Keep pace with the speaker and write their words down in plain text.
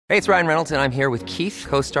Hey, it's Ryan Reynolds, and I'm here with Keith,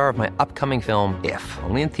 co-star of my upcoming film, If,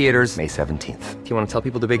 only in theaters May 17th. Do you want to tell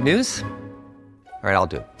people the big news? All right,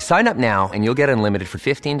 I'll do it. Sign up now and you'll get unlimited for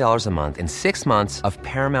 $15 a month and 6 months of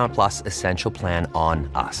Paramount Plus Essential Plan on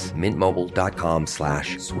us.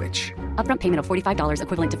 MintMobile.com/switch. Upfront payment of $45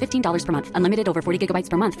 equivalent to $15 per month. Unlimited over 40 gigabytes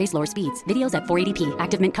per month. Face lower speeds. Videos at 480p.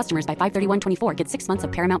 Active Mint customers by 531.24 get 6 months of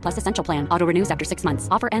Paramount Plus Essential Plan. Auto renews after 6 months.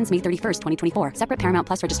 Offer ends May 31st, 2024. Separate Paramount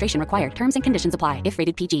Plus registration required. Terms and conditions apply if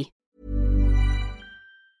rated PG.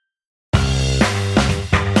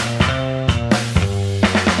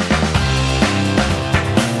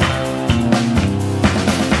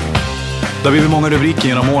 Det har blivit många rubriker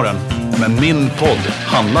genom åren, men min podd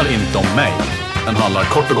handlar inte om mig. Den handlar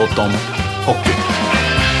kort och gott om hockey.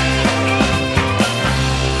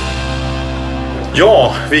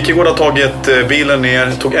 Ja, Wikegård har tagit bilen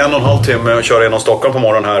ner. Tog 1,5 timme att köra genom Stockholm på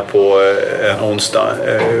morgonen här på en onsdag.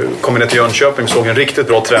 Kom ner till Jönköping, såg en riktigt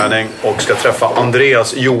bra träning och ska träffa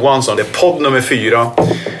Andreas Johansson. Det är podd nummer 4.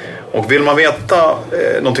 Och vill man veta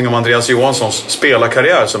någonting om Andreas Johanssons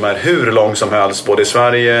spelarkarriär som är hur lång som helst både i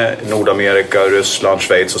Sverige, Nordamerika, Ryssland,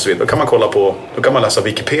 Schweiz och så vidare, då kan man läsa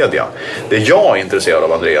Wikipedia. Det jag är intresserad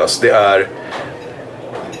av Andreas, det är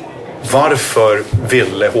varför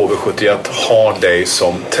ville HV71 ha dig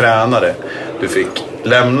som tränare? Du fick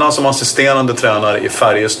lämna som assisterande tränare i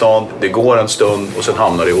Färjestad, det går en stund och sen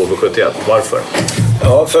hamnar du i HV71. Varför?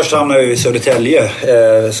 Ja, först hamnade jag i Södertälje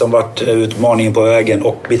som vart utmaningen på vägen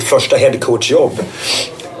och mitt första headcoachjobb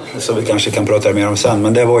som vi kanske kan prata mer om sen,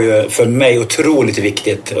 men det var ju för mig otroligt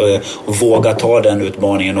viktigt att våga ta den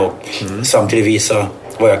utmaningen och samtidigt visa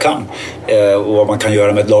vad jag kan och vad man kan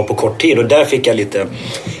göra med ett lag på kort tid, och där fick jag lite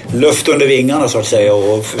luft under vingarna så att säga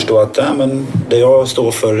och förstå att men det jag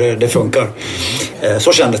står för det funkar.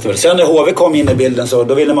 Så kändes det väl. Sen när HV kom in i bilden så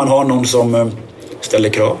då ville man ha någon som ställer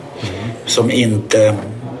krav, som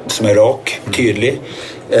är rak, tydlig.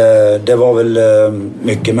 Det var väl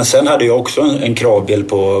mycket, men sen hade jag också en kravbild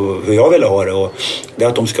på hur jag ville ha det, och det är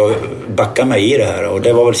att de ska backa mig i det här, och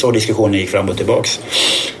det var väl så diskussionen gick fram och tillbaks.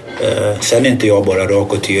 Sen är inte jag bara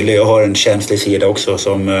rak och tydlig, jag har en känslig sida också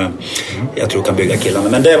som jag tror kan bygga killarna,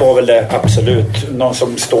 men det var väl det absolut, någon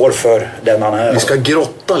som står för den han är. Vi ska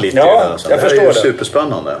grotta lite i det här. Jag förstår det är ju det.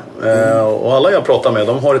 Superspännande. Och alla jag pratar med,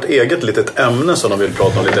 de har ett eget litet ämne som de vill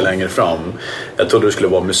prata om lite längre fram. Jag trodde det skulle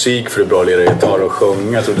vara musik, för du är bra att lira gitarr och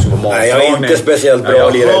sjunga. Jag trodde det skulle vara matlagning. Nej, jag är inte speciellt bra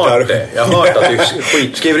att lira gitarr. Jag har hört att du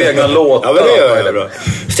skriver egna låtar. Ja, men det gör jag bra.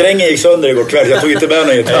 Strängen gick sönder igår kväll, jag tog inte med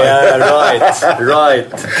någon gitarr. Right.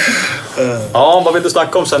 Ja, vad vill du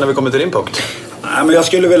snacka om sen när vi kommer till din punkt? Nej, men jag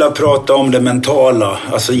skulle vilja prata om det mentala,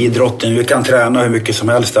 alltså idrotten. Vi kan träna hur mycket som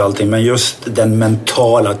helst och allting, men just den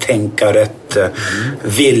mentala, tänka rätt,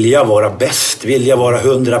 vilja vara bäst, vilja vara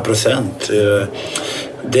 100%.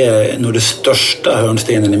 Det är nog det största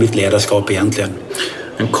hörnstenen i mitt ledarskap egentligen.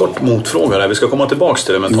 En kort motfråga där, vi ska komma tillbaka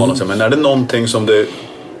till det mentala sen, men är det någonting som du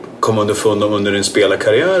kom underfund om under din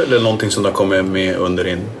spelarkarriär eller någonting som du har kommit med under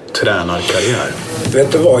din tränarkarriär?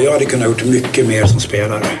 Vet du vad, jag hade kunnat gjort mycket mer som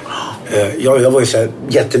spelare. Jag var ju så här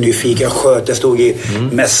jättenyfiken, jag stod i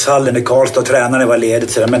mässhallen i Karlstad och tränaren var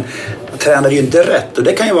ledigt sådär, men jag tränade ju inte rätt, och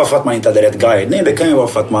det kan ju vara för att man inte hade rätt guidning, det kan ju vara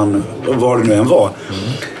för att man var det nu än var.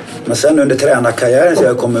 Men sen under tränarkarriären så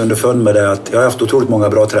jag kom underfund med det att jag har haft otroligt många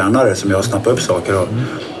bra tränare som jag har snappat upp saker av.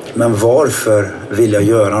 Men varför vill jag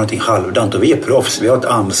göra någonting halvdant? Och vi är proffs, vi har ett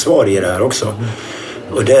ansvar i det här också.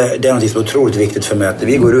 Och det är någonting som är otroligt viktigt för mig, att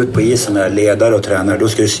vi går ut på isen när ledare och tränare, då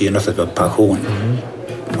ska det synas att vi har passion.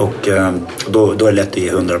 Och då är det lätt att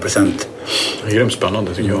ge 100%. Det är grymt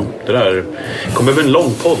spännande tycker jag. Det där kommer väl en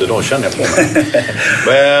lång podd idag, känner jag på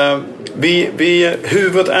mig.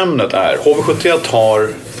 Huvudämnet är HV71 har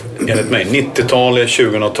enligt mig 90-talet,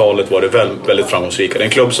 2000-talet var det väldigt framgångsrika. Det är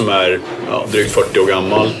en klubb som är drygt 40 år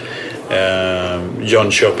gammal.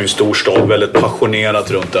 Jönköping storstad, väldigt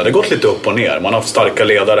passionerat runt det. Det har gått lite upp och ner. Man har haft starka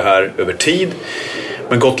ledare här över tid,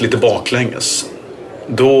 men gått lite baklänges.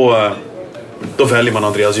 Då väljer man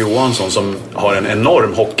Andreas Johansson som har en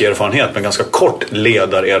enorm hockeyerfarenhet men ganska kort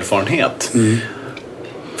ledarerfarenhet.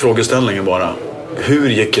 Frågeställningen bara, hur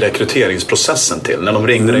gick rekryteringsprocessen till? När de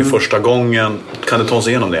ringde dig första gången, kan du ta oss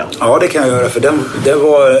igenom det? Ja, det kan jag göra, för det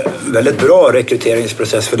var en väldigt bra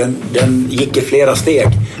rekryteringsprocess, för den gick i flera steg.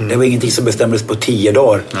 Det var ingenting som bestämdes på 10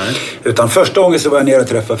 dagar. Nej. Utan första gången så var jag nere och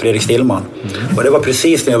träffade Fredrik Stillman. Och det var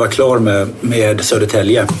precis när jag var klar med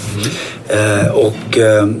Södertälje. Och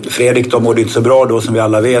Fredrik, de mådde inte så bra då som vi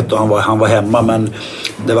alla vet, och han var hemma, men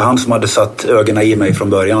det var han som hade satt ögonen i mig från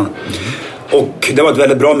början. Och det var ett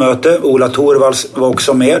väldigt bra möte. Ola Torvalds var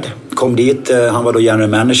också med. Kom dit, han var då general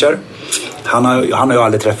manager. Han har ju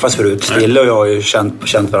aldrig träffats förut. Stille och jag har ju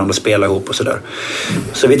känt varandra och spelat ihop och sådär.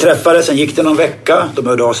 Så vi träffades, sen gick det någon vecka. De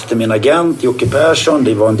hörde av sig till min agent, Jocke Persson.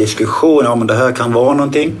 Det var en diskussion om det här kan vara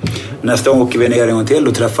någonting. Nästa gång åker vi ner en gång till.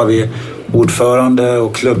 Då träffar vi ordförande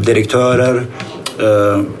och klubbdirektörer.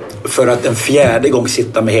 För att en fjärde gång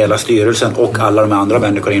sitta med hela styrelsen och alla de andra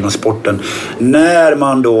människorna inom sporten. När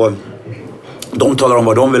man då... De talar om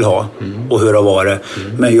vad de vill ha och hur det har varit.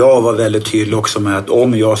 Men jag var väldigt tydlig också med att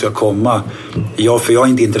om jag ska komma... för jag är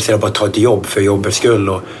inte intresserad av att ta ett jobb för jobbets skull.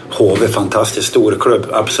 Och HV är en fantastiskt stor klubb,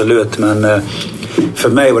 absolut. Men för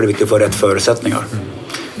mig var det viktigt att få rätt förutsättningar.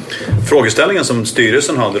 Frågeställningen som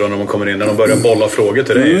styrelsen hade då när man kommer in, när de börjar bolla frågor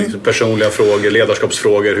till dig, liksom personliga frågor,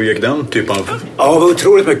 ledarskapsfrågor, hur gick den typen av... Ja, det var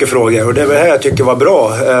otroligt mycket frågor och det var det här jag tycker var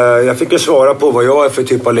bra. Jag fick ju svara på vad jag är för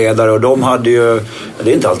typ av ledare och de hade ju,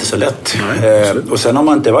 det är inte alltid så lätt. Och sen har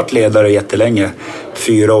man inte varit ledare jättelänge,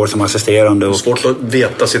 4 år som assisterande. Och... Svårt att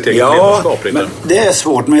veta sitt eget ledarskap lite. Men det är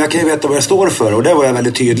svårt, men jag kan ju veta vad jag står för och det var jag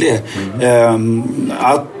väldigt tydlig.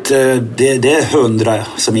 Att det är 100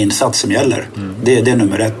 som insats som gäller. Det är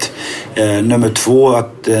nummer 1. Nummer 2,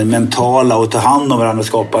 att mentala och ta hand om varandra och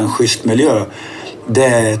skapa en schysst miljö.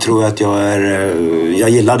 Det tror jag att jag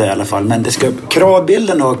gillar det i alla fall. Men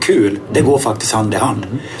kravbilden och ha kul, det går faktiskt hand i hand.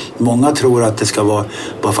 Många tror att det ska vara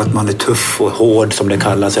bara för att man är tuff och hård som det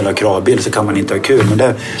kallas eller kravbild så kan man inte ha kul.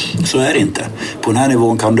 Men så är det inte. På den här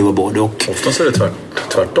nivån kan det vara både och. Oftast är det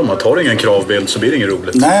tvärtom. Att har du ingen kravbild så blir det inget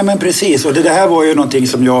roligt. Nej, men precis. Och det här var ju någonting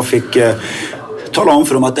som jag fick tala om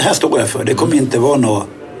för dem att det här står jag för. Det kommer inte vara något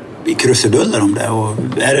i krusiduller om det.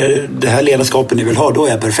 Och är det här ledarskapet ni vill ha, då är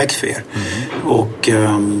jag perfekt för er. Och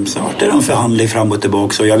så var det en förhandling fram och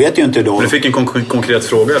tillbaka. Så jag vet ju inte då... Men du fick en konkret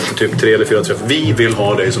fråga efter typ 3 eller 4 träffar. Vi vill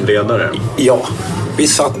ha dig som ledare. Ja, vi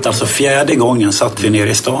satt alltså 4:e gången satt vi ner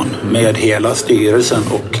i stan med hela styrelsen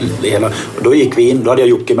och då gick vi in, då hade jag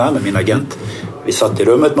Jocke med min agent. Vi satt i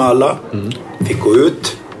rummet med alla, fick gå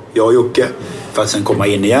ut, jag och Jocke, för att sen komma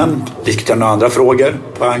in igen, diskutera några andra frågor,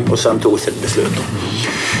 och sen tog sig ett beslut.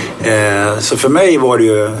 Så för mig var det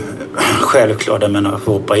ju självklart att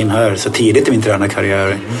få hoppa in här så tidigt i min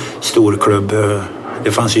tränarkarriär. Stor klubb,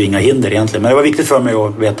 det fanns ju inga hinder egentligen. Men det var viktigt för mig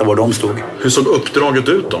att veta var de stod. Hur såg uppdraget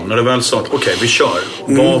ut då? När du väl sa att okej, vi kör.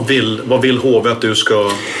 Vad vill HV att du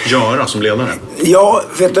ska göra som ledare? Ja,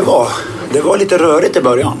 vet du vad? Det var lite rörigt i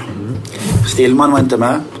början. Stillman var inte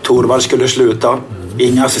med. Torvald skulle sluta.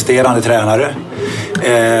 Inga assisterande tränare.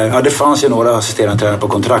 Det fanns ju några assisterande tränare på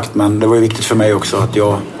kontrakt. Men det var ju viktigt för mig också att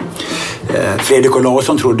jag... Fredrik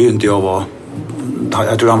Olausson trodde ju inte jag var...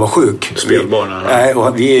 Jag tror han var sjuk. Spelbar. Nej,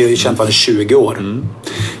 och vi är ju känt varandra i 20 år.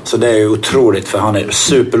 Så det är ju otroligt för han är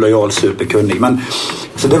superlojal, superkunnig. Men,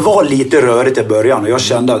 så det var lite rörigt i början och jag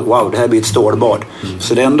kände att wow, det här blir ett stålbad.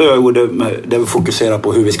 Så det enda jag gjorde det var att fokusera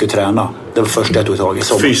på hur vi skulle träna. Det var första jag tog tag i.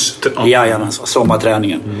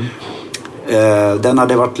 Sommarträningen. Den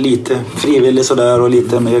hade varit lite frivillig sådär och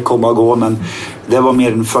lite mer komma och gå, men det var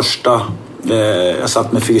mer den första. Jag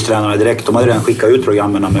satt med fystränare direkt. De hade redan skickat ut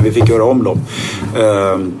programmen, men vi fick göra om dem.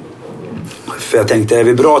 För jag tänkte, är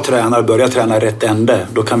vi bra tränare, börja träna rätt ände,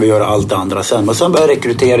 då kan vi göra allt det andra sen. Men sen börjar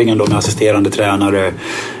rekryteringen då med assisterande tränare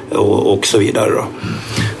och så vidare då.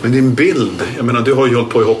 Men din bild, jag menar, du har ju hållit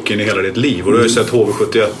på i hockeyn i hela ditt liv och du har ju sett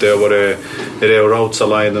HV71, det har varit Reo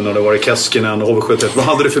Rautsalainen och det var Keskinen och HV71. Vad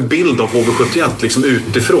hade du för bild av HV71 liksom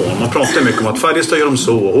utifrån? Man pratar ju mycket om att Färjestad gör de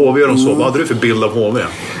så, HV gör de så. Vad hade du för bild av HV?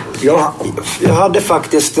 Jag hade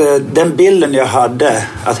faktiskt den bilden jag hade,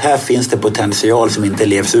 att här finns det potential som inte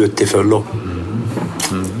levs ut till fullo.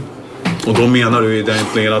 Och då menar du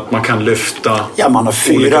egentligen att man kan lyfta... Ja, man har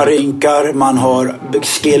 4 rinkar, man har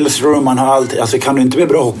skills room, man har allt. Alltså kan du inte bli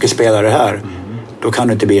bra hockeyspelare här, då kan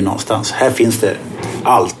du inte bli någonstans. Här finns det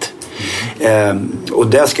allt. Och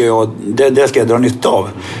det ska jag dra nytta av.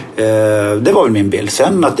 Det var väl min bild.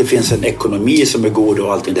 Sen att det finns en ekonomi som är god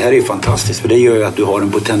och allting, det här är ju fantastiskt, för det gör ju att du har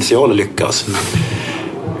en potential att lyckas.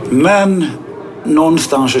 Men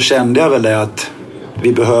någonstans så kände jag väl det att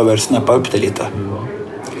vi behöver snäppa upp det lite.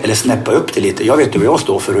 Eller snäppa upp det lite. Jag vet ju vad jag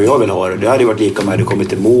står för och jag vill ha det. Det hade varit lika med att det kommit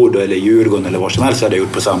till Modo eller Djurgården eller vad som helst, hade jag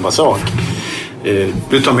gjort på samma sak.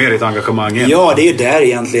 Du tar med ditt engagemang igen. Ja, det är ju där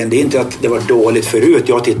egentligen. Det är inte att det var dåligt förut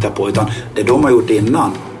jag tittar på, utan det de har gjort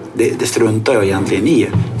innan, det struntar jag egentligen i.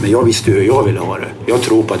 Men jag visste hur jag ville ha det. Jag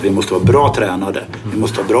tror på att vi måste vara bra tränade. Vi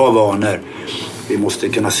måste ha bra vanor. Vi måste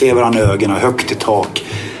kunna se varandra i ögonen, högt i tak.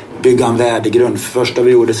 Bygga en värdegrund. Första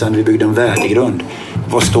vi gjorde sen, vi byggde en värdegrund.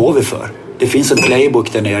 Vad står vi för? Det finns en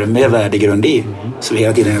playbook där nere med värdegrund i, som vi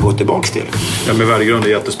hela tiden har gått tillbaka till. Ja, med värdegrund är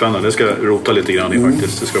jättespännande. Det ska jag rota lite grann i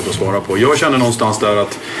faktiskt. Det ska jag få svara på. Jag känner någonstans där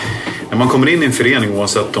att när man kommer in i en förening,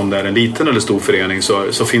 oavsett om det är en liten eller stor förening,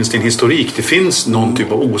 så finns det en historik. Det finns någon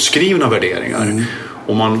typ av oskrivna värderingar.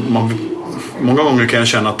 Och många gånger kan jag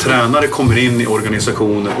känna att tränare kommer in i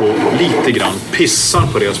organisationer och lite grann pissar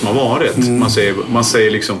på det som har varit. Man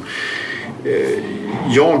säger liksom...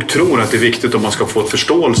 Jag tror att det är viktigt om man ska få ett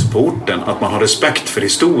förståelse på orten att man har respekt för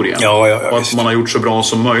historien och att man har gjort så bra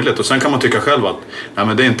som möjligt. Och sen kan man tycka själv att nej,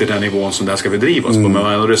 men det är inte den nivån som det här ska bedrivas på, men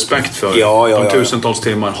man har respekt för de tusentals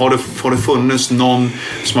timmar. Har det funnits någon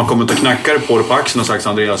som har kommit och knackat på det på axeln och sagt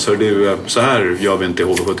Andreas, hör du, så här gör vi inte i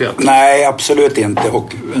HV71? Nej, absolut inte.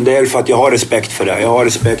 Och det är för att jag har respekt för det. Jag har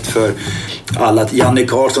respekt för alla, Janne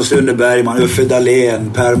Karlsson, Sune Bergman, Uffe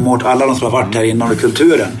Dahlén, Per Mård, alla de som har varit här inom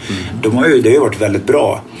kulturen. Det har ju varit väldigt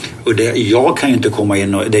bra. Och jag kan ju inte komma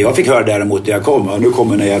in och... Det jag fick höra däremot när jag kom, nu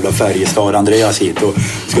kommer den jävla Färjestad Andreas hit och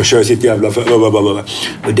ska köra sitt jävla...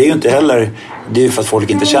 Och det är ju inte heller... Det är för att folk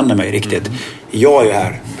inte känner mig riktigt. Jag är ju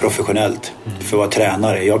här professionellt för att vara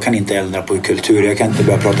tränare. Jag kan inte ändra på kultur. Jag kan inte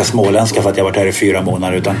börja prata småländska för att jag har varit här i 4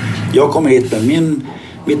 månader. Utan jag kommer hit med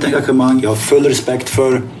mitt engagemang. Jag har full respekt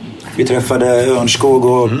för... Vi träffade Örnskog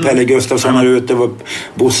och Pelle Gustafsson här ute.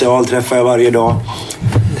 Bosse Ahl träffar jag varje dag.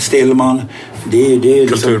 Stillman. Det är liksom,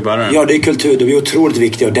 kulturbärare. Ja, det är kultur. Det är otroligt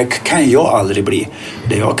viktigt och det kan jag aldrig bli.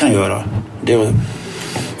 Det jag kan göra, det är att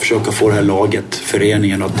försöka få det här laget,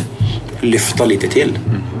 föreningen, att lyfta lite till.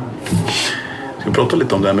 Jag ska prata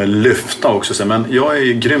lite om det här med lyfta också. Men jag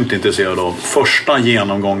är grymt intresserad av första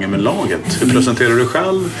genomgången med laget. Hur presenterar du dig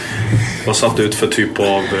själv? Vad satt ut för typ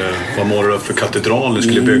av... vad var det för katedral du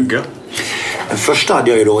skulle bygga? Den första hade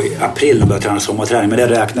jag ju då i april när jag började träna sommarträning. Men det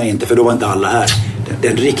räknar jag inte för då var inte alla här.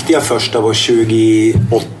 Den riktiga första var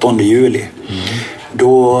 28 juli.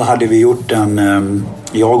 Då hade vi gjort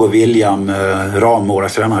jag och William Ram, våra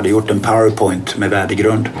tränare, hade gjort en PowerPoint med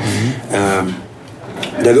värdegrund.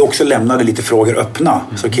 Där vi också lämnade lite frågor öppna.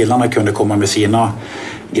 Så killarna kunde komma med sina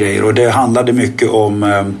grejer. Och det handlade mycket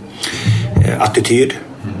om attityd.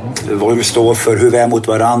 Vad vi står för, hur vi är mot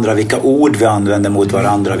varandra, vilka ord vi använder mot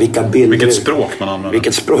varandra, vilka bilder... Vilket språk man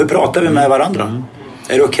använder. Hur pratar vi med varandra?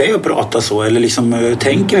 Är det okej att prata så? Eller liksom,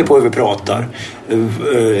 tänker vi på hur vi pratar?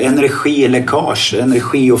 Energi, läckage,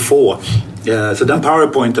 energi att få. Så den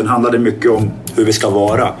PowerPointen handlade mycket om hur vi ska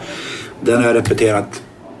vara. Den har jag repeterat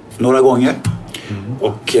några gånger.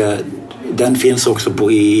 Och den finns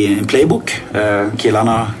också i en playbook.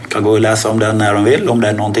 Killarna kan gå och läsa om den när de vill, om det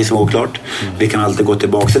är någonting som är oklart. Vi kan alltid gå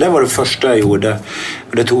tillbaka. Så det var det första jag gjorde.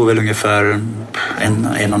 Och det tog väl ungefär en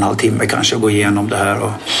och en halv timme kanske att gå igenom det här.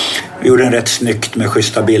 Och vi gjorde den rätt snyggt med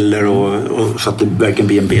schyssta bilder och så att det verkligen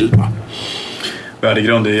blir en bild. Va?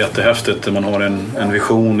 Värdegrund är jättehäftigt. Man har en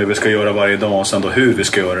vision det vi ska göra varje dag och sen då hur vi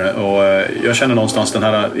ska göra det. Och jag känner någonstans den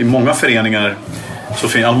här, i många föreningar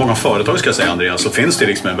många företag ska jag säga Andreas, så finns det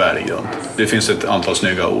liksom en värdegrund. Det finns ett antal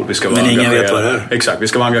snygga ord. Vi ska vara men ingen vet vad det är. Exakt, vi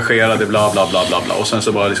ska vara engagerade, bla bla bla bla bla. Och sen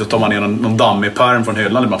så bara liksom tar man ner någon dammig pärm från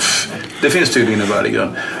hyllan. Det finns tydligen en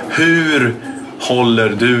värdegrund. Hur håller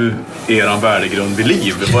du eran värdegrund vid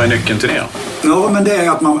liv? Vad är nyckeln till det? Ja, men det är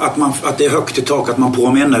att det är högt i tak, att man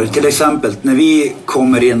påminner. Till exempel, när vi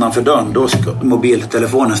kommer innanför dörren, då ska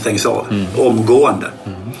mobiltelefonen stängs av omgående.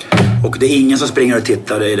 Och det är ingen som springer och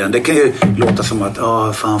tittar i den. Det kan ju låta som att,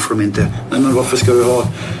 fan får de inte... Nej, men varför ska du ha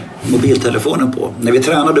mobiltelefonen på? När vi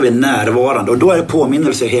tränar då är vi närvarande och då är det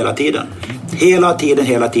påminnelser hela tiden. Hela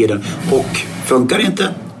tiden. Och funkar det inte,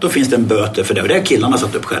 då finns det en böter för det. Och det är killarna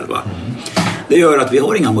satt upp själva. Det gör att vi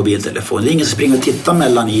har inga mobiltelefoner. Det är ingen som springer och tittar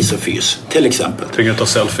mellan is och fys, till exempel. Tvingar ta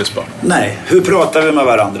selfies bara. Nej, hur pratar vi med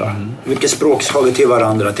varandra? Vilket språk har vi till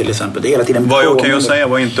varandra till exempel? Det är hela tiden vad är okej att säga,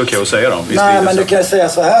 vad är inte okej att säga då? Nej, men du kan säga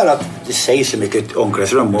så här att det sägs så mycket i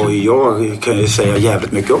omklädningsrum och jag kan ju säga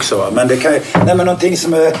jävligt mycket också. Va? Men det kan men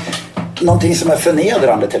någonting som är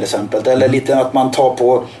förnedrande till exempel. Eller lite att man tar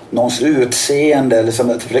på någons utseende. Eller så,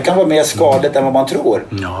 för det kan vara mer skadligt än vad man tror.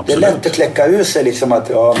 Ja, det är lätt att kläcka ur sig liksom att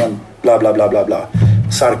men bla bla bla bla bla.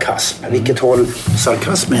 Sarkasm. Vilket håll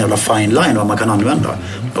sarkasm är en jävla fine line vad man kan använda.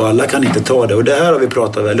 Och alla kan inte ta det. Och det här har vi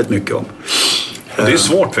pratat väldigt mycket om. Det är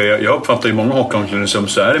svårt för jag uppfattar i många hockeyomklädningsrum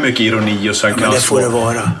så är det mycket ironi och sarkasm. Men det får det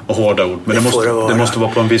vara. Och hårda ord. Men det måste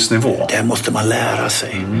vara på en viss nivå. Det måste man lära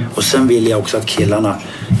sig. Och sen vill jag också att killarna,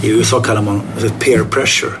 i USA kallar man peer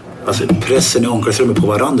pressure. Alltså pressen i omklädningsrummet på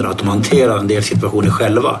varandra. Att de hanterar en del situationer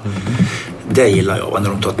själva. Det gillar jag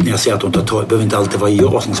när jag ser att de tar tag. Det behöver inte alltid vara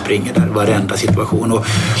jag som springer där varenda situation. Och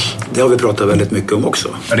det har vi pratat väldigt mycket om också.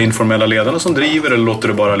 Är det informella ledarna som driver eller låter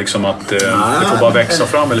du bara liksom att det får bara växa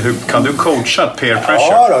fram? Eller hur kan du coacha peer pressure?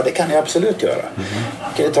 Ja, det kan jag absolut göra.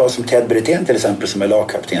 Jag kan ta som Ted Brithén till exempel som är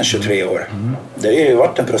lagkapten 23 år. Det har ju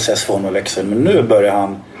varit en process för honom att växa. Men nu börjar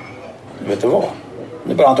han, vet du vad?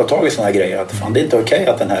 Nu börjar han ta tag i såna här grejer. Att fan, det är inte okej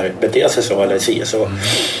att den här beter sig så eller si så.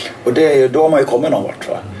 Och det är ju, då har man ju kommit någon vart,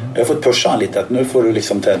 va. Jag har fått pusha han lite. Att nu får du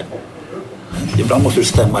liksom Ted. Ibland måste du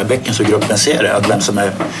stämma i bäcken så gruppen ser det. Att vem som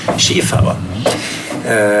är chief här, va.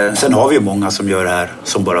 Sen har vi ju många som gör det här.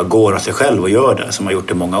 Som bara går av sig själv och gör det. Som har gjort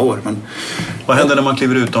det i många år. Men, vad händer när man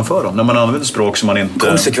kliver utanför då? När man använder språk som man inte...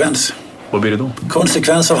 Konsekvens. Vad blir det då?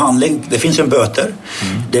 Konsekvens av handling. Det finns ju en böter.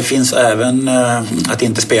 Det finns även att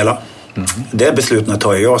inte spela. Det besluten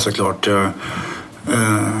tar jag såklart.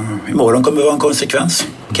 Imorgon kommer det vara en konsekvens.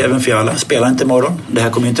 Kevin Fiala spelar inte imorgon. Det här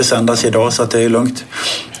kommer inte sändas idag så att det är lugnt.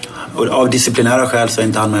 Och av disciplinära skäl så är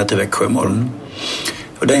inte han med till Växjö imorgon.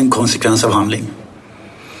 Och det är en konsekvens av handling.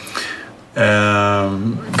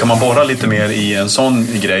 Kan man borra lite mer i en sån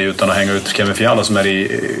grej utan att hänga ut Kevin Fiala som är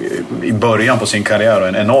i början på sin karriär och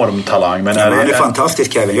en enorm talang? Men han är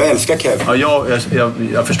fantastisk, Kevin. Jag älskar Kevin. Ja,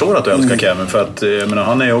 jag förstår att du älskar Kevin, för att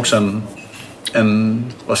han är ju också en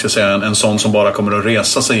sån som bara kommer att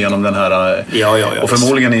resa sig genom den här. Och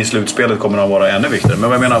förmodligen i slutspelet kommer han vara ännu viktigare.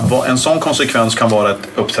 Men jag menar, en sån konsekvens kan vara ett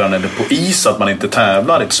uppträdande på is, att man inte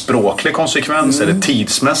tävlar, ett språklig konsekvens eller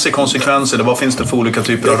tidsmässig konsekvens, eller vad finns det för olika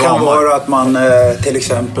typer av ramar? Det kan vara att man till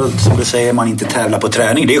exempel, som du säger, man inte tävlar på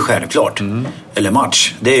träning, det är ju självklart. Eller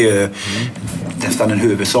match, det är ju nästan den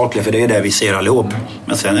huvudsakliga, för det är det vi ser allihop.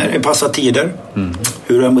 Men sen är det passa tider.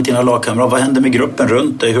 Hur är det mot dina lagkamrater? Vad händer med gruppen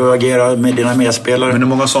runt dig? Hur agerar med dina medspelare? Men hur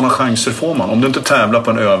många sådana chanser får man? Om du inte tävlar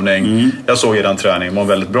på en övning, jag såg i den träningen, det var en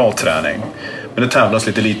väldigt bra träning, men det tävlas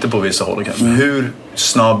lite på vissa håll. Hur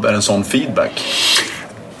snabb är en sån feedback?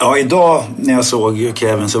 Ja, idag när jag såg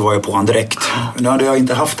Kevin så var jag på han direkt. Nu hade jag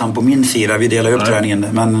inte haft han på min sida, vi delade upp träningen,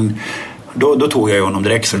 men då tog jag honom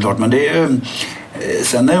direkt såklart. Men det är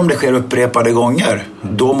sen om det sker upprepade gånger,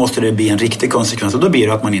 då måste det bli en riktig konsekvens, och då blir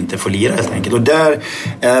det att man inte får lira helt enkelt. Och där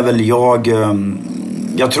är väl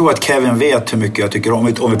jag tror att Kevin vet hur mycket jag tycker om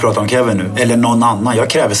vi pratar om Kevin nu, eller någon annan. Jag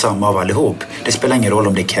kräver samma av allihop. Det spelar ingen roll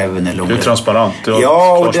om det är Kevin eller om det är transparent.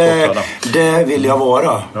 Ja, och det vill jag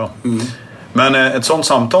vara. Ja. Men ett sånt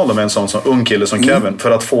samtal med en sån ung kille som Kevin,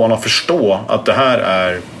 för att få honom att förstå att det här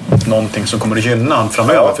är någonting som kommer att gynna han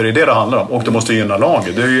framöver, för det är det handlar om, och det måste gynna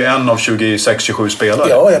laget. Du är ju en av 26-27 spelare.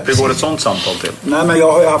 Ja, hur går ett sånt samtal till? Nej, men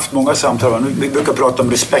jag har ju haft många samtal. Vi brukar prata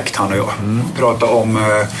om respekt, han och jag. Prata om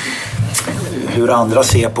hur andra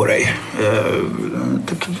ser på dig.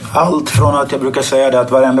 Allt från att jag brukar säga det,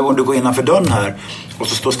 att varenda gång du går innanför dörren här och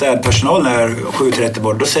så står städpersonalen här 7:30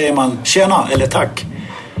 bort, då säger man tjena eller tack.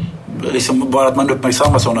 Liksom bara att man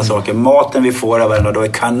uppmärksammar sådana saker. Maten vi får av varandra då är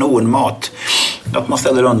kanonmat. Att man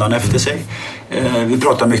ställer undan efter sig. Vi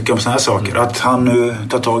pratar mycket om sådana här saker. Att han nu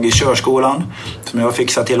tar tag i körskolan, som jag har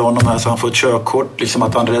fixat till honom här så han får ett körkort. Liksom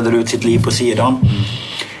att han räddar ut sitt liv på sidan.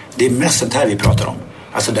 Det är mest sånt här vi pratar om.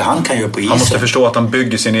 Alltså det han kan göra på isen. Han måste förstå att han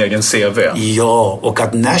bygger sin egen CV. Ja, och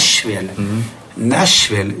att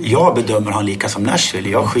Nashville, jag bedömer han lika som Nashville.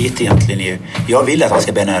 Jag skiter egentligen i. Jag vill att han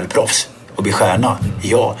ska bli en proffs och bli stjärna.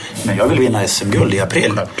 Ja, men jag vill vinna SM-guld i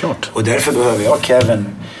april. Självklart. Och därför behöver jag Kevin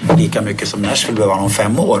lika mycket som Nashville behöver han om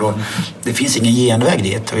 5 år. Och det finns ingen genväg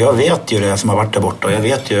dit. Och jag vet ju det som har varit där borta. Och jag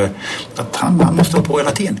vet ju att han måste stå på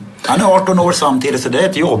hela tiden. Han är 18 år samtidigt, så det är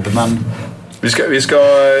ett jobb, men... Vi ska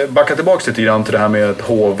backa tillbaka lite grann till det här med att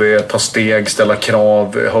HV, ta steg, ställa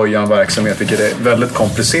krav, höja en verksamhet, vilket är väldigt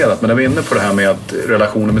komplicerat. Men när vi är inne på det här med att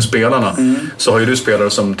relationer med spelarna, så har ju du spelare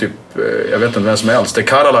som typ, jag vet inte vem som är äldst. Det är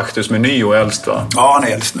Karalahti som är ny och äldst, va? Ja, han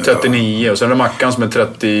är äldst nu. 39, och sen är det Mackan som är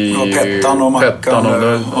 30... Ja, Pettan och Mackan.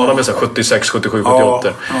 Ja, de är så 76, 77, 78.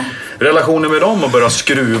 Ja. Relationer med dem och börja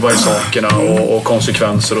skruva i sakerna och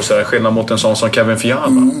konsekvenser och så här. Skillnad mot en sån som Kevin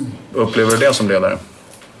Fiala. Upplever du det som ledare?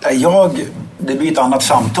 Det blir ett annat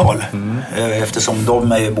samtal eftersom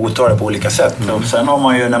de är mottagare på olika sätt. Och sen har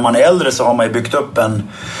man ju, när man är äldre så har man ju byggt upp en...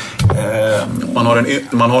 Man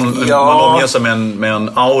omger sig med en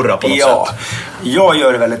aura på något sätt. Jag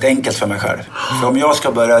gör det väldigt enkelt för mig själv. För om jag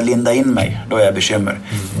ska börja linda in mig, då är jag bekymmer.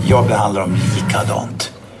 Jag behandlar dem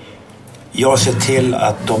likadant. Jag ser till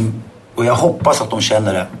att de, och jag hoppas att de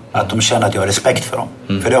känner det, att de känner att jag har respekt för dem.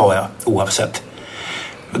 För det har jag, oavsett.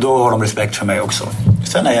 Då har de respekt för mig också.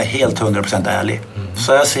 Sen är jag helt 100% ärlig.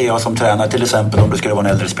 Så jag ser jag som tränare, till exempel om du skulle vara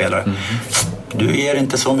en äldre spelare. Du ger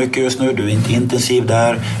inte så mycket just nu, du är inte intensiv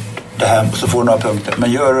där. Det här, så får du några punkter.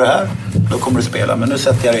 Men gör du det här, då kommer du spela. Men nu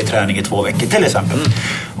sätter jag dig i träning i 2 veckor till exempel.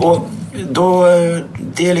 Och då,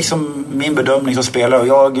 det är liksom min bedömning som spelare. Och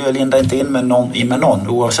jag lindar inte in med någon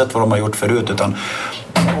oavsett vad de har gjort förut.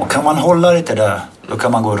 Och kan man hålla det till det, då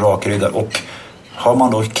kan man gå rakryggad. Och har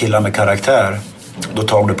man då killar med karaktär, då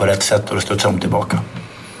tar du på rätt sätt och då studsar de tillbaka.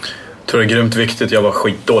 Jag tror det är grymt viktigt. Jag var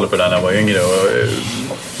skitdålig på det när jag var yngre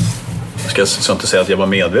och ska jag inte säga att jag var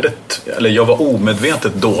medvetet, eller jag var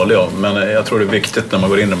omedvetet dålig, men jag tror det är viktigt när man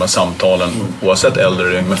går in i de här samtalen, oavsett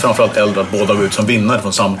äldre, men framförallt äldre, att båda går ut som vinnare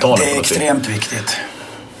från samtalen. Det är extremt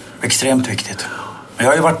viktigt. Jag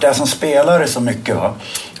har ju varit där som spelare så mycket, va?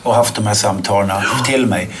 Och haft de här samtalen till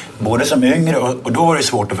mig, både som yngre och då var det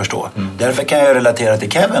svårt att förstå. Därför kan jag relatera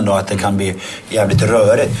till Kevin då, att det kan bli jävligt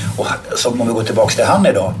rörigt. Och som om vi går tillbaka till han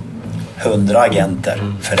idag, 100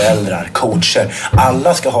 agenter, föräldrar, coacher,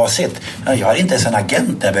 alla ska ha sitt. Jag hade inte ens en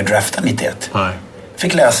agent när jag blev draftad 91. Nej.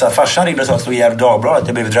 Fick läsa, farsan ringde och sa att det stod i Gefle Dagblad att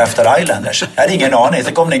jag blev draftad Islanders. Jag hade ingen aning,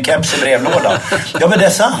 så kom det en keps i brevlådan. Ja, men det är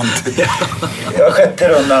sant. Jag har 6:e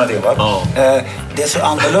rundan det, va? Ja. Det är så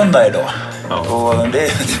annorlunda idag. Ja. Och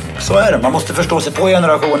så är det, man måste förstå sig på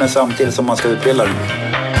generationen samtidigt som man ska utbilda dem.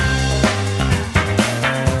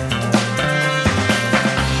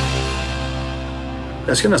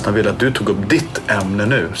 Jag skulle nästan vilja att du tog upp ditt ämne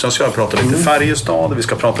nu. Sen ska jag prata lite Färjestad och vi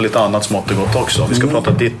ska prata lite annat smått och gott också. Vi ska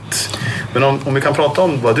prata ditt... Men om vi kan prata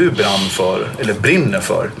om vad du brann för, eller brinner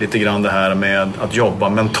för, lite grann det här med att jobba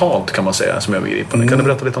mentalt, kan man säga, som övergripande. Kan du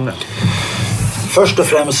berätta lite om det? Först och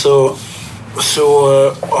främst så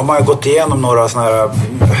har man gått igenom några såna här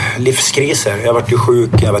livskriser. Jag var ju sjuk,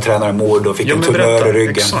 jag var tränare i mord och fick en tumör i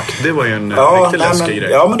ryggen. Exakt, det var ju en riktigt läskig grej.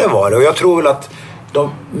 Ja, men det var det. Och jag tror väl att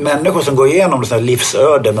de människor som går igenom sådana här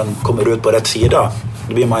livsöde men kommer ut på rätt sida,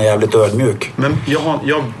 då blir man jävligt ödmjuk. Men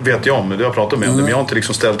jag vet ju om, du har pratat med om det, men jag har inte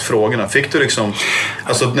liksom ställt frågorna. Fick du liksom,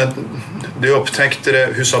 alltså när du upptäckte det,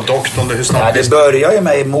 hur sa doktorn det, hur snabbt? Ja, det började ju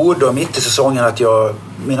med i mord och mitt i säsongen att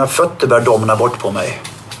mina fötter började domna bort på mig.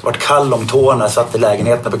 Vart kall om tårna, satt i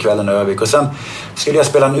lägenheten på kvällen i Övik. Och sen skulle jag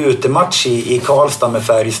spela en utematch i Karlstad med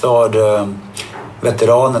Färjestad,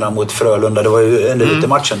 veteranerna mot Frölunda. Det var ju en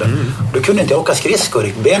utematchen där. Då kunde inte jag åka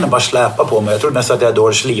skridskor, benen bara släpa på mig. Jag trodde nästan att jag hade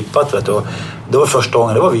dåligt slipat, vet du. Och det var första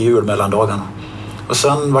gången, det var vid jul mellan dagarna. Och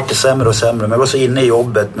sen var det sämre och sämre. Men jag var så inne i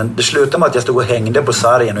jobbet. Men det slutade med att jag stod och hängde på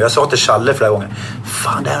sargen. Och jag sa till Challe flera gånger,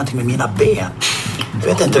 fan, det är någonting med mina ben. Jag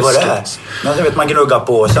vet inte vad det är. Men så vet man gnugga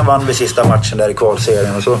på. Sen vann vi sista matchen där i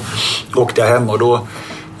kvalserien. Och så åkte jag hem och då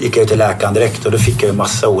gick jag till läkaren direkt. Och då fick jag ju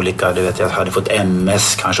massa olika. Du vet, jag hade fått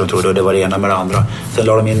MS kanske och trodde det var det ena med det andra. Sen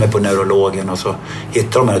la de in mig på neurologen. Och så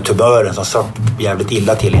hittade de den här tumören som satt jävligt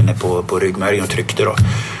illa till inne på ryggmärgen och tryckte då.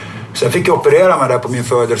 Sen fick jag operera mig där på min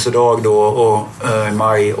födelsedag då i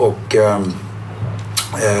maj och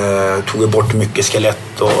tog bort mycket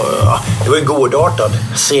skelett och det var en godartad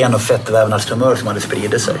sen- och fettvävnadstumör som hade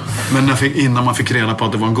spridit sig. Men innan man fick reda på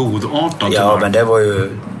att det var en godartad? Ja, men det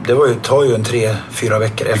tar ju en 3-4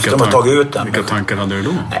 veckor efter man tagit ut den. Vilka tankar hade du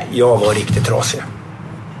då? Nej, jag var riktigt trasig.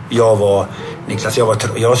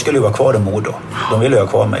 Jag skulle ju vara kvar i Modo. De ville ha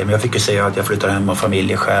kvar mig, men jag fick ju säga att jag flyttar hem av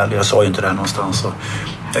familjeskäl. Jag sa ju inte det någonstans. Och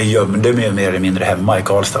jag gömde mig mer eller mindre hemma i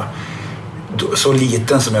Karlstad. Så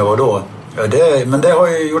liten som jag var då. Men det har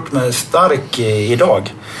ju gjort mig stark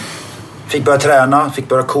idag. Fick börja träna, fick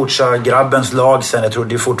börja coacha grabbens lag sen. Jag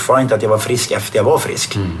trodde ju fortfarande inte att jag var frisk efter jag var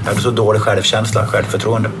frisk. Jag hade så dålig självkänsla,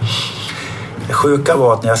 självförtroende. Det sjuka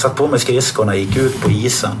var att när jag satt på mig skridskorna och gick ut på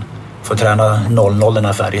isen för att träna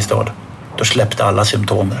 0-0 i Färjestad, då släppte alla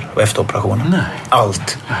symptomer och efter operationen. Nej.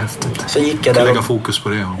 Allt. Häftigt. Sen gick jag där. Lägga fokus på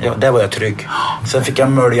det. Ja, där var jag trygg. Sen fick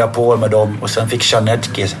jag mölja på med dem och sen fick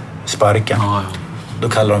Janetki sparken. Ja. Då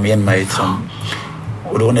kallade de in mig som...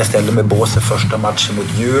 Och då när jag ställde mig båset första matchen mot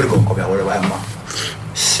Djurgården, kom jag ihåg, det var hemma.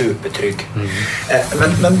 Supertrygg.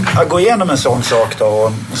 Men att gå igenom en sån sak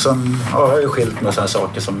då, och sen jag har ju skilt med sådana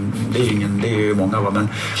saker som, det är ju många, va, men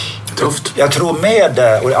tufft. Jag tror med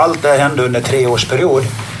det, och allt det här hände under 3 års period,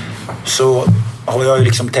 så har jag ju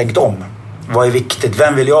liksom tänkt om. Vad är viktigt?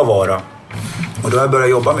 Vem vill jag vara? Och då har jag börjat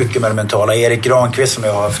jobba mycket med det mentala. Erik Granqvist som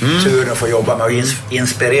jag har haft turen att få jobba med och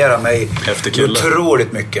inspirera mig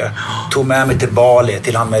otroligt mycket. Tog med mig till Bali,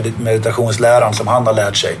 till han meditationsläraren som han har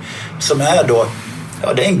lärt sig. Som är då,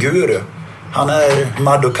 det är en guru. Han är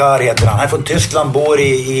Madhukar heter han. Han är från Tyskland, bor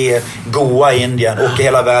i Goa, Indien, åker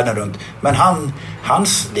hela världen runt. Men han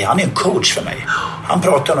är en coach för mig. Han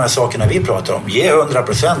pratar om de här sakerna vi pratar om. Ge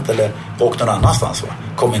 100% eller åk någon annanstans. Va?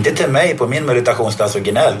 Kom inte till mig på min meditationsklass och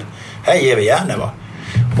gnäll. Här ger vi gärna, va.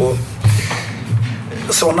 Och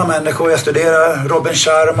sådana människor, jag studerar Robin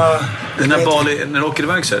Sharma. När du åker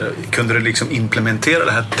iväg så här, kunde du liksom implementera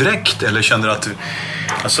det här direkt eller kände du att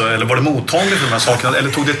eller var det mottagligt för de här sakerna eller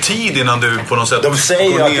tog det tid innan du på något sätt de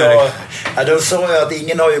säger att de sa ju att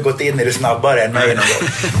ingen har ju gått in i det snabbare än mig någon gång.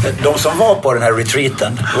 De som var på den här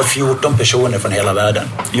retreaten var 14 personer från hela världen.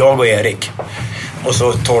 Jag och Erik. Och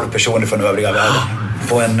så 12 personer från övriga världen.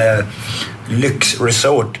 På en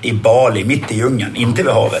lyxresort i Bali, mitt i djungeln, inte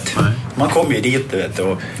vid havet. Nej. Man kommer ju dit, vet du,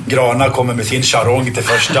 och Grana kommer med sin charong till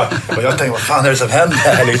första. Och jag tänker, vad fan är det som händer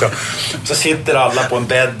här liksom? Så sitter alla på en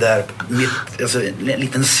bädd där, alltså en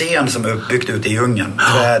liten scen som är uppbyggt ute i djungeln.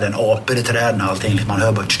 Träden, apor i träden och allting. Man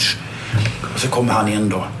hör bara... Och så kommer han in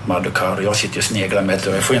då, Madukar, och jag sitter och sneglar med det,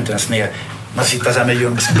 och jag får inte ens ner. Man sitter så här med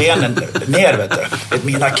ljumskbenen ner, vet du.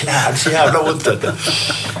 Mina knän, så jävla ont, vet du.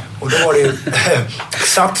 Och då var det ju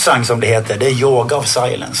satsang som det heter, det är yoga of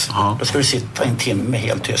silence. Då ska du sitta en timme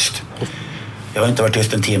helt tyst. Jag har inte varit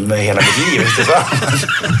tyst en timme i hela mitt liv, så.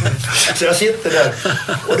 Så jag sitter där,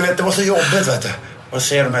 och du vet, det var så jobbigt, vet du. Och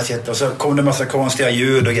ser de här sitta, och så kommer det en massa konstiga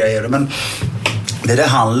ljud och grejer, men det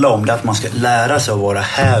handlar om det att man ska lära sig att vara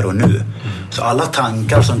här och nu. Så alla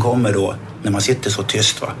tankar som kommer då när man sitter så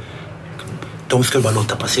tyst, va, de skulle bara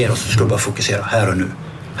låta passera, och så skulle bara fokusera här och nu,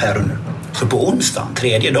 här och nu. Så på onsdagen,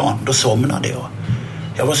 3:e dagen, då somnade jag.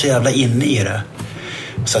 Jag var så jävla inne i det.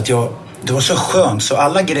 Så att det var så skönt. Så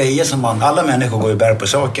alla grejer som alla människor går ju bär på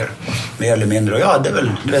saker, mer eller mindre. Och jag hade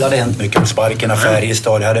väl, det hade hänt mycket på Sparken,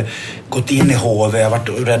 Färjestad. Jag hade gått in i HV, jag varit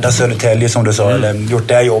rädda Södertälje som du sa, eller gjort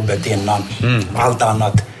det här jobbet innan. Allt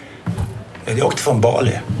annat. Jag åkte från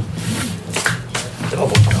Bali. Det var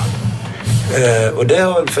borta. Och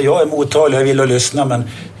det, för jag är mottaglig, jag vill lyssna, men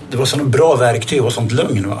det var sådant bra verktyg och sånt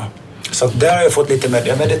lugn, va. Så där har jag fått lite med.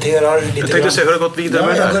 Jag mediterar lite. Jag tänkte se hur det gått vidare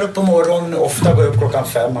med det. Jag går upp på morgonen, ofta går jag upp klockan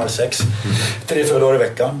 5, 6. 3-4 dagar i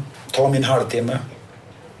veckan. Tar min halvtimme.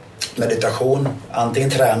 Meditation. Antingen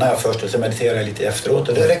tränar jag först och så mediterar jag lite efteråt.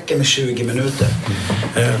 Och det räcker med 20 minuter.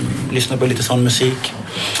 Lyssnar på lite sån musik.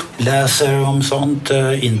 Läser om sånt.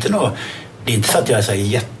 Det är inte så att jag är så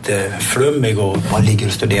jätteflummig och bara ligger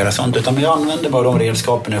och studerar sånt, utan jag använder bara de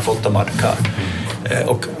redskapen jag fått av Madukar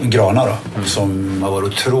och Grana då, som har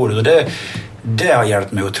varit otroligt, och det har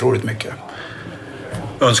hjälpt mig otroligt mycket.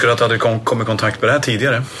 Önskar du att du hade kommit i kontakt med det här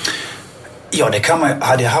tidigare? Ja, det kan man.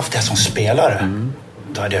 Hade jag haft det som spelare,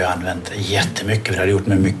 då hade jag använt det jättemycket. Det hade gjort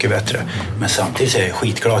mig mycket bättre. Men samtidigt är jag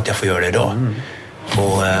skitglad att jag får göra det idag.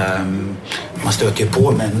 Och man stöter ju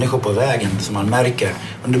på människor på vägen som man märker.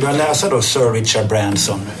 Om du börjar läsa då Sir Richard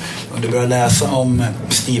Branson, om du börjar läsa om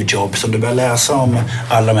Steve Jobs, om du börjar läsa om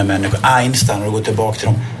alla de människor, Einstein, och går tillbaka till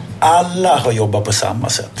dem. Alla har jobbat på samma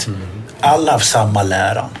sätt. Alla har samma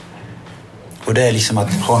läran. Och det är liksom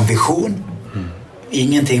att ha en vision.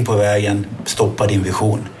 Ingenting på vägen stoppar din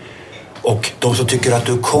vision. Och de som tycker att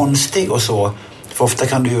du är konstig och så, för ofta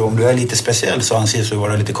kan du, om du är lite speciell, så anses du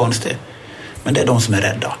vara lite konstig. Men det är de som är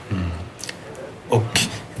rädda. Och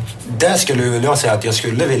där skulle jag säga att jag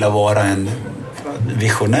skulle vilja vara en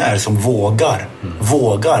visionär som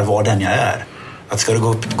vågar vara den jag är. Att ska det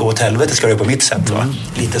gå åt helvete ska det på mitt sätt, va?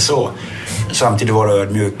 Lite så. Samtidigt vara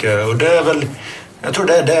ödmjuk. Och det är väl, jag tror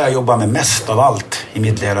det är det jag jobbar med mest av allt i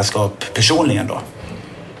mitt ledarskap personligen då.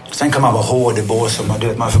 Sen kan man vara hård i bås och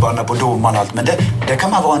man förbannar på domaren och allt, men det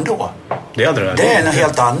kan man vara ändå. Det är något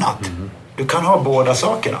helt annat. Du kan ha båda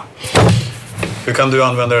sakerna. Hur kan du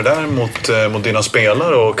använda det där mot dina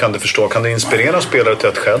spelare, och kan du inspirera spelare till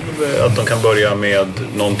att själv, att de kan börja med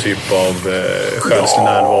någon typ av själslig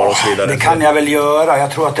närvaro och så vidare? Det kan jag väl göra.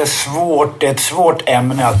 Jag tror att det är ett svårt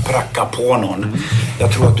ämne att pracka på någon.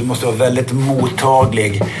 Jag tror att du måste vara väldigt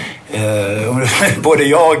mottaglig. Både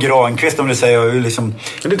jag och Granqvist, om du säger liksom,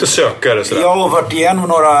 lite sökare sådär. Jag har varit igenom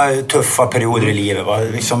några tuffa perioder i livet, va?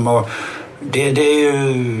 Liksom, och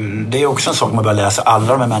det är också en sak man börjar läsa. Alla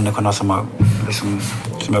de här människorna som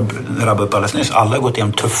jag rabbade upp alldeles nyss, alla har gått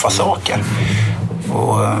igenom tuffa saker.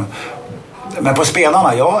 Men på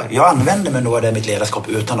spelarna, jag använder mig nog av det mitt ledarskap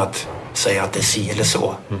utan att säga att det är si eller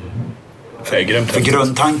så. För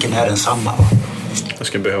grundtanken är densamma, va? Jag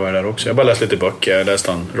ska behöva det där också. Jag har bara läst lite böcker. Jag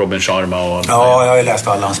läste Robin Sharma och... Ja, jag har läst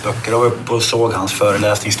alla hans böcker. Jag var uppe och såg hans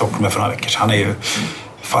föreläsning i Stockholm för några veckor. Han är ju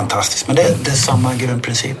fantastisk. Men det är samma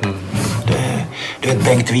grundprincip. Du vet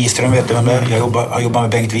Bengt Wiström, vet du vem det är? Jag har jobbat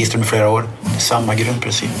med Bengt Wiström i flera år. Det är samma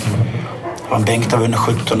grundprincip. Bengt har vunnit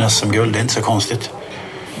 17 SM-guld. Det är inte så konstigt.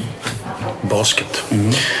 Basket.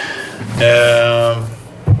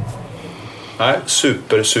 Nej,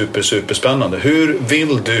 super spännande. Hur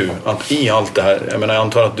vill du att i allt det här, jag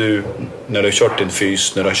antar att du, när du har kört din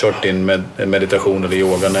fys, när du har kört din meditation eller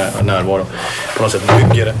yoga närvaro, på något sätt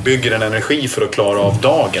bygger en energi för att klara av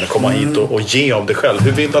dagen, komma hit och ge av dig själv.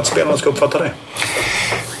 Hur vill du att spelarna ska uppfatta det?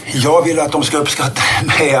 Jag vill att de ska uppskatta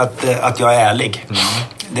mig att jag är ärlig.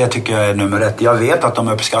 Det tycker jag är nummer 1. Jag vet att de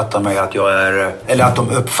uppskattar mig att jag är, eller att de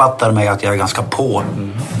uppfattar mig att jag är ganska på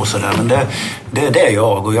och sådär. Men det är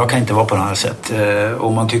jag, och jag kan inte vara på något annat sätt.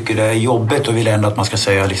 Om man tycker det är jobbigt och vill ändå att man ska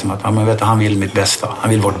säga liksom att man vet att han vill mitt bästa. Han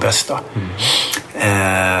vill vårt bästa.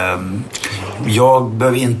 jag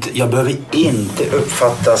behöver inte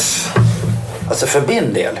uppfattas, alltså för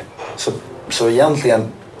min del så egentligen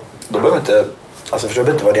då behöver inte, alltså för jag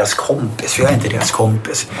behöver inte vara deras kompis, för jag är inte deras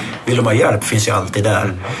kompis. Vill de ha hjälp finns jag alltid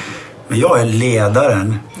där. Men jag är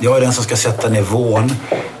ledaren, jag är den som ska sätta nivån,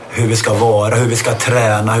 hur vi ska vara, hur vi ska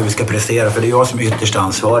träna, hur vi ska prestera, för det är jag som är ytterst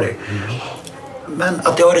ansvarig. Men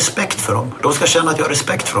att jag har respekt för dem, de ska känna att jag har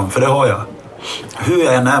respekt för dem, för det har jag. Hur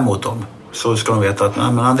jag än är mot dem så ska de veta att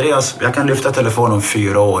men Andreas, jag kan lyfta telefonen om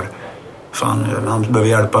 4 år. Fan, han behöver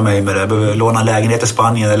hjälpa mig med det, behöver låna en lägenhet i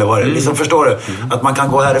Spanien eller vad det är. Liksom, förstår du? Att man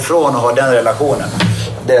kan gå härifrån och ha den relationen.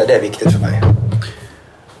 Det är viktigt för mig.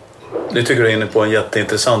 Det tycker du är inne på en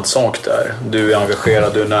jätteintressant sak där. Du är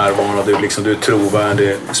engagerad, du är närvarande, du är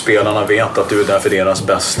trovärdig. Spelarna vet att du är där för deras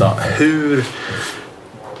bästa. Hur...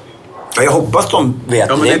 Ja, jag hoppas de vet.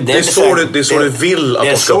 Ja, men det är så du vill att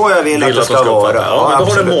de ska vara. Det är så jag vill att de ska vara. Ja, men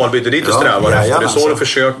då har du målbyte dit och strävar efter. Det är så du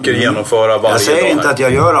försöker genomföra varje dag. Jag säger inte att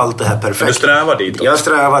jag gör allt det här perfekt. Men du strävar dit också. Jag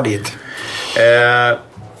strävar dit.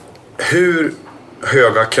 Hur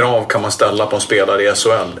höga krav kan man ställa på en spelare i SHL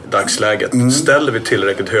i dagsläget? Ställer vi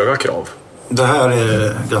tillräckligt höga krav? Det här är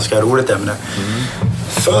ett ganska roligt ämne.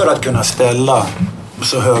 För att kunna ställa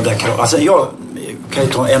så höga krav. Alltså jag kan ju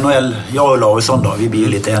ta NHL, jag och Lausson då, vi blir ju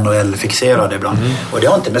lite NHL-fixerade ibland. Och det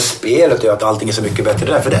har inte med spelet att göra att allting är så mycket bättre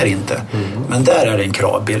där, för det är det inte. Men där är det en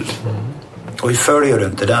kravbild. Och följer du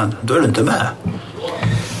inte den, då är du inte med.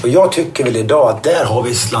 Och jag tycker väl idag att där har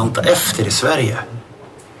vi slantat efter i Sverige.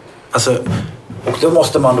 Alltså, och då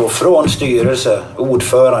måste man då från styrelse,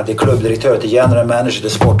 ordförande till klubbdirektör, till general manager, till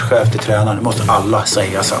sportchef, till tränare, måste alla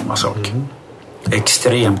säga samma sak.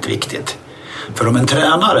 Extremt viktigt. För om en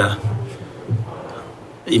tränare,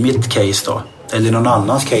 i mitt case då, eller någon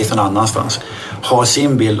annans case någon annanstans, har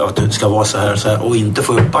sin bild av att det ska vara så här och inte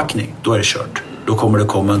få uppbackning, då är det kört. Då kommer det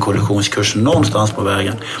komma en kollisionskurs någonstans på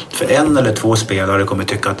vägen. För 1 eller 2 spelare kommer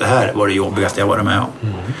tycka att det här var det jobbigaste jag varit med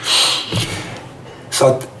om. Så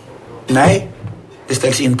att, nej, det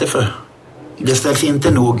ställs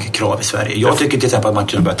inte nog krav i Sverige. Jag tycker till exempel att man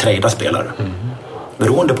kan börja trada spelare.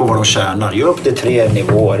 Beroende på vad de tjänar. Gör upp till 3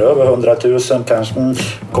 nivåer. Över 100 000 kanske.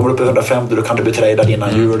 Kommer du upp i 150, då kan du bli tradad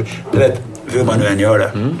innan jul. Du vet hur man nu än gör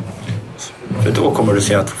det. För då kommer du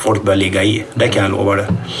se att folk börjar ligga i. Det kan jag lova det.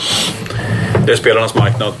 Det är spelarnas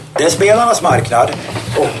marknad. Det är spelarnas marknad.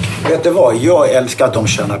 Och vet du vad? Jag älskar att de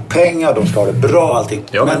tjänar pengar. De ska ha det bra allting.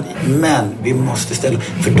 Ja. Men vi måste ställa...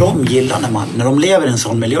 För de gillar när de lever i en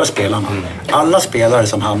sån miljö, spelarna. Alla spelare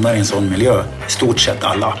som hamnar i en sån miljö, i stort sett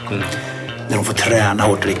alla. När de får träna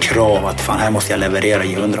hårt och det är krav att fan, här måste jag leverera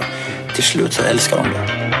i 100. Till slut så älskar de det.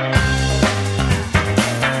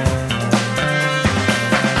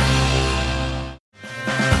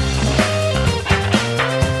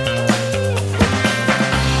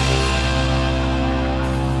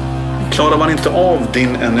 Klarar man inte av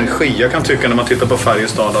din energi? Jag kan tycka när man tittar på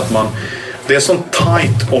Färjestad att det är en sån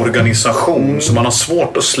tight organisation så man har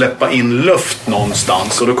svårt att släppa in luft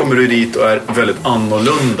någonstans och då kommer du dit och är väldigt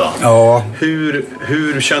annorlunda. Ja.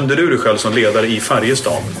 Hur kände du dig själv som ledare i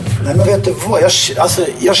Färjestad? Nej, men vet du vad?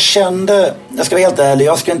 Jag kände, jag ska vara helt ärlig,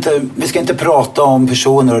 vi ska inte prata om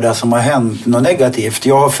personer och det som har hänt något negativt.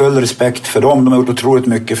 Jag har full respekt för dem, de har gjort otroligt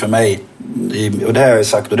mycket för mig och det har jag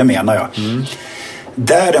sagt och det menar jag.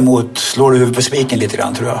 Däremot slår du huvudet på spiken lite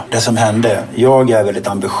grann, tror jag. Det som hände. Jag är väldigt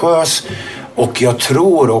ambitiös och jag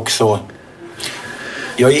tror också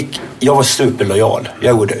jag var superlojal.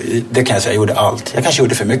 Det kan jag säga, jag gjorde allt. Jag kanske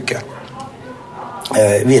gjorde för mycket.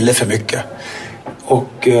 Ville för mycket.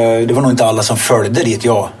 Och det var nog inte alla som följde dit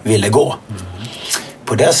jag ville gå.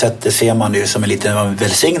 På det sättet ser man det ju som en liten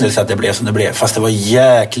välsignelse att det blev som det blev. Fast det var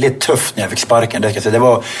jäkligt tufft när jag fick sparken.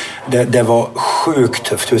 Det var sjukt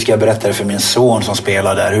tufft. Hur ska jag berätta det för min son som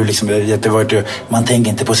spelar där? Hur liksom, man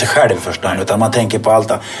tänker inte på sig själv först utan man tänker på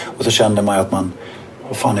allt. Och så kände man att vad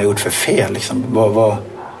fan har jag gjort för fel? Liksom?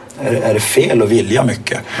 Är det fel att vilja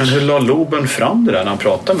mycket? Men hur la Loben fram det där när han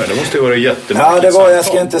pratade med det? Det måste ju vara jättemycket. Ja, det var,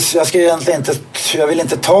 jag vill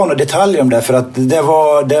inte ta några detaljer om det för att det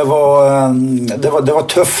var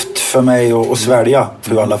tufft för mig att svälja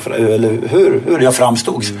hur jag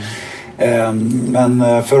framstod.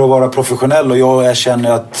 Men för att vara professionell och jag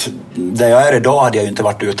känner att där jag är idag hade jag ju inte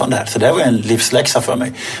varit utan det här. Så det var en livsläxa för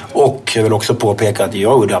mig. Och jag vill också påpeka att jag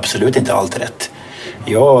gjorde absolut inte allt rätt.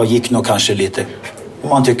 Jag gick nog kanske lite... Om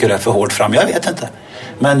man tycker det är för hårt fram, jag vet inte.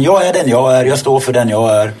 Men jag är den jag är, jag står för den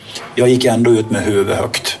jag är. Jag gick ändå ut med huvudet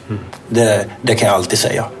högt. Det kan jag alltid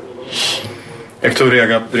säga. Jag tog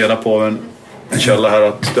reda på en källa här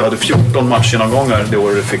att du hade 14 matchgenomgångar det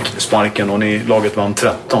år du fick sparken och laget vann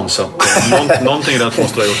 13. Så att, någonting rätt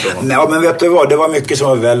måste du ha gjort då. Nej, men vet du vad, det var mycket som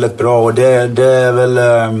var väldigt bra och det är väl...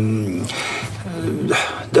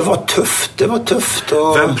 det var tufft.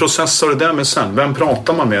 Och... Vem processar det där med sen? Vem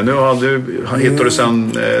pratar man med? Nu hittar du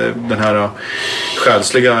sen den här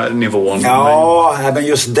själsliga nivån. Ja, men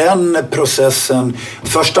just den processen. Det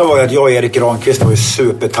första var ju att jag och Erik Granqvist var ju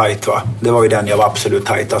supertajt, va. Det var ju den jag var absolut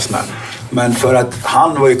tajtast med. Men för att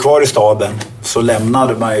han var ju kvar i staben så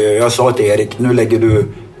lämnade man ju. Jag sa till Erik, nu lägger du...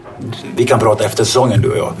 Vi kan prata efter säsongen, du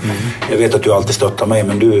och jag. Jag vet att du alltid stöttar mig,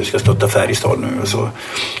 men du ska stötta Färjestad nu. Och så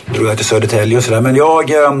drog jag till Södertälje och sådär. Men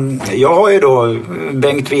jag har ju då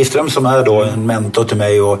Bengt Wiström som är då en mentor till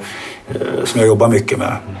mig och som jag jobbar mycket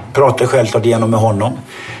med. Pratar självklart igenom med honom.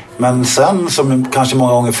 Men sen, som kanske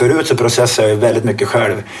många gånger förut, så processar jag väldigt mycket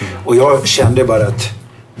själv. Och jag kände bara att,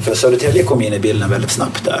 för Södertälje kom in i bilden väldigt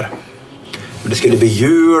snabbt där. Men det skulle bli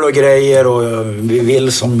jul och grejer och vi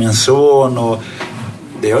vill som min son och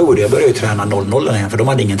det jag gjorde, jag började ju träna 0-0 igen för de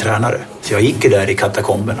hade ingen tränare. Så jag gick ju där i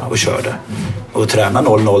katakomberna och körde. Och tränade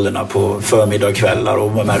 0-0 på förmiddag och kvällar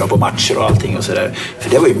och var med på matcher och allting och sådär. För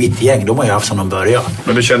det var ju mitt gäng, de har ju haft som de började.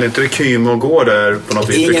 Men du kände inte rekym att gå där på något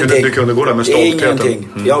vis? Du kunde gå där med stoltheten? Ingenting.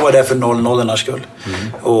 Jag var där för 0-0 skull.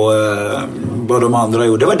 Och vad de andra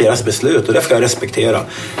gjorde, det var deras beslut och det får jag respektera.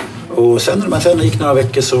 Och sen när det gick några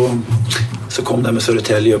veckor så kom det med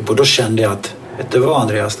Södertälje upp och då kände jag att det var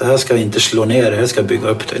Andreas, det här ska inte slå ner, det här ska bygga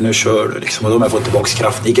upp det, nu kör du liksom. Och då har jag fått tillbaka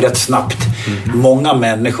kraften, det gick rätt snabbt. Många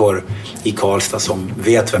människor i Karlstad som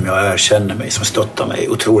vet vem jag är, känner mig, som stöttar mig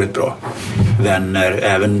otroligt bra. Vänner,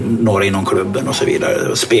 även några inom klubben och så vidare,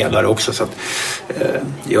 och spelare också. Så att,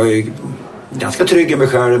 jag är ganska trygg i mig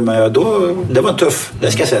själv, men det var tufft,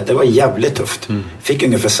 det ska jag säga, det var jävligt tufft. Fick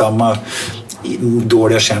ungefär samma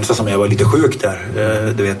dåliga känsla som jag var lite sjuk där.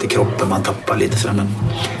 Du vet, i kroppen man tappar lite sådär, men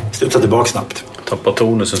slutade tillbaka snabbt. Tappa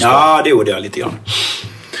tonusen? Ja, det gjorde jag lite grann.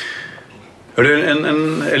 Hörru,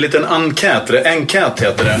 en liten enkät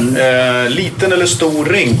heter det. Liten eller stor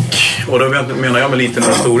rink? Och då menar jag med liten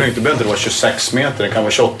eller stor rink, det behöver inte vara 26 meter, det kan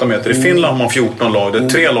vara 28 meter. I Finland har man 14 lag, det är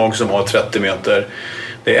 3 lag som har 30 meter.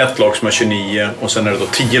 Det är 1 lag som har 29 och sen är det då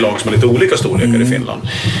 10 lag som har lite olika storlekar i Finland.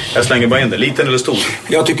 Jag slänger bara in det. Liten eller stor?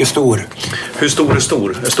 Jag tycker stor. Hur stor är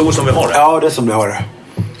stor? Är stor som vi har det? Ja, det är som vi har det.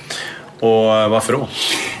 Och varför då?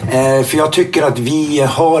 För jag tycker att vi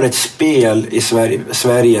har ett spel i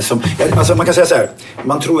Sverige som... Alltså man kan säga så här.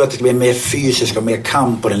 Man tror att det blir mer fysiskt och mer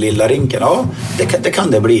kamp på den lilla rinken. Ja, det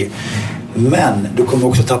kan det bli. Men du kommer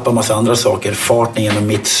också tappa en massa andra saker. Farten genom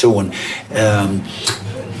mittzon.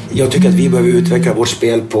 Jag tycker att vi behöver utveckla vårt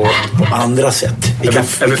spel på andra sätt.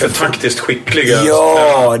 Är vi för taktiskt skickliga?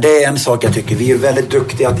 Ja, det är en sak jag tycker. Vi är väldigt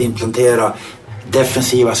duktiga att implementera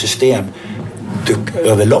defensiva system.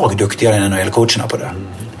 Överlag duktigare än NHL-coacherna på det.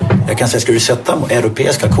 Jag kan säga, skulle du sätta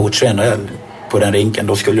europeiska coacher i NHL på den rinken,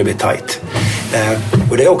 då skulle det bli tajt.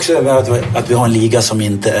 Och det är också att vi har en liga som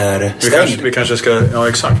inte är stängd. Vi kanske ska, ja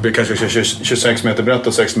exakt, vi kanske ska 26 meter brett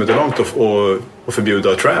och 6 meter långt och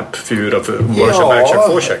förbjuda trap, förbjuda för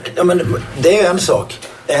backcheck, forecheck. Ja, men det är en sak.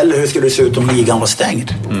 Eller hur skulle det se ut om ligan var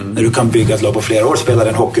stängd? När du kan bygga ett lag på flera år, spela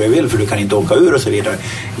den hockey du vill för du kan inte åka ur och så vidare.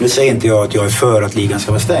 Nu säger inte jag att jag är för att ligan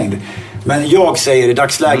ska vara stängd. Men jag säger i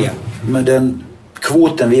dagsläget, med den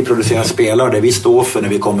kvoten vi producerar spelare, det vi står för när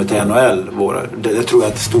vi kommer till NHL, det tror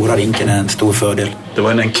jag att stora rinken är en stor fördel. Det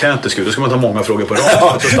var en enkät, då ska man ta många frågor på det.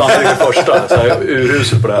 Jag tror stannar det första, så här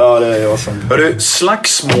urhuset på det här. Ja, det är jag som... Hörru,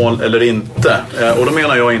 slagsmål eller inte? Och då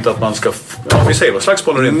menar jag inte att man ska... Ja, vi säger vad,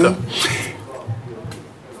 slagsmål eller inte?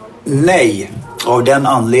 Nej, av den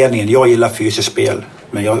anledningen. Jag gillar fysiskt spel,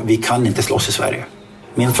 men vi kan inte slåss i Sverige.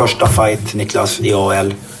 Min första fight, Niklas, i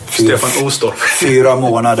AL. Stefan Ostorff. 4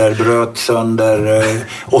 månader, bröt sönder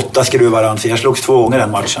 8 skruvar an. Jag slogs 2 gånger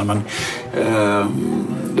den matchen, men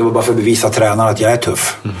det var bara för att bevisa tränaren att jag är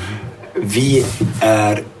tuff. Vi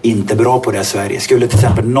är inte bra på det i Sverige. Skulle till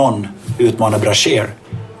exempel någon utmana Brashear,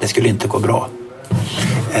 det skulle inte gå bra.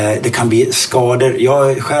 Det kan bli skador.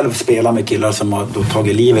 Jag själv spelar med killar som har då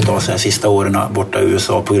tagit livet av sig de sista åren borta i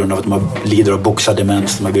USA på grund av att de lider av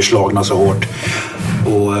boxardemens. De har blivit slagna så hårt.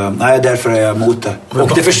 Och därför är jag emot det.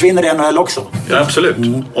 Och det försvinner i NHL också. Ja, absolut.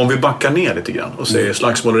 Om vi backar ner lite grann och säger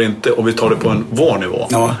slagsmål eller inte och vi tar det på en vår nivå.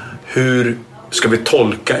 Ja. Hur ska vi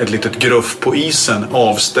tolka ett litet gruff på isen?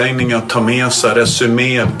 Avstängningar, ta med sig,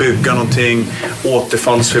 resumé, bygga någonting,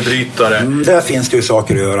 återfallsförbrytare. Där finns det ju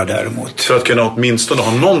saker att göra däremot. För att kunna åtminstone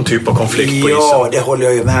ha någon typ av konflikt på isen. Ja, det håller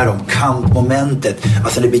jag ju med om. Kampmomentet.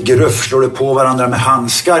 Alltså det blir gruff, slår du på varandra med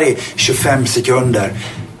handskar i 25 sekunder.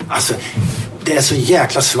 Alltså, det är så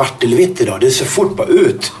jäkla svart eller vitt idag. Det är så fort bara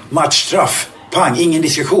ut. Matchstraff, pang, ingen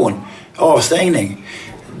diskussion. Avstängning.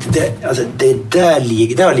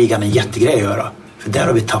 Där har ligan en jättegrej att göra. För där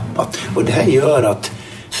har vi tappat. Och det här gör att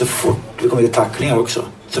så fort vi kommer till tacklingar också,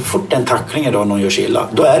 Så fort en tackling idag någon gör sig illa,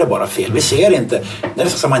 då är det bara fel. Vi ser inte, det är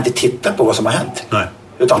så att man inte tittar på vad som har hänt. Nej.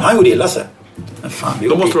 Utan han gjorde illa sig. Men fan,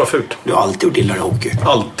 Då måste det vara fult. Du har alltid gjort illa i hockey.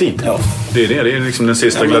 Alltid? Ja. Det är liksom den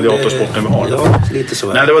sista gladiatorsporten vi har. Ja, lite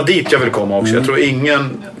så. Nej, det var dit jag ville komma också. Jag tror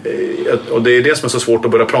ingen... Och det är det som är så svårt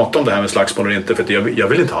att börja prata om det här med slagsmål eller inte. För att jag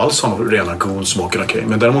vill inte alls ha rena goonsmaker okej.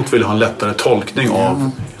 Men däremot vill jag ha en lättare tolkning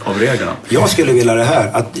av reglerna. Jag skulle vilja det här.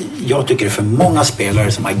 Att jag tycker det är för många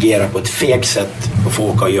spelare som agerar på ett fegt sätt och får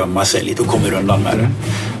åka och gömma sig lite och kommer undan med det.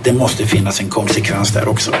 Det måste finnas en konsekvens där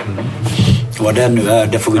också. Vad det nu är,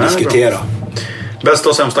 det får vi diskutera. Bästa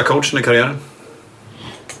och sämsta coachen i karriären?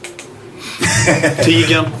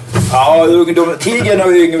 Tigern? Ja, Tigern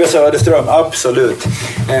och Yngve Söderström, absolut.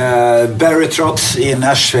 Barry Trotz i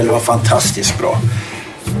Nashville var fantastiskt bra.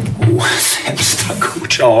 Sämsta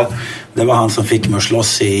coach, ja. Det var han som fick mig att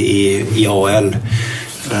slåss i AL.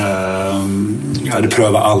 Jag hade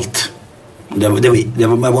prövat allt. Det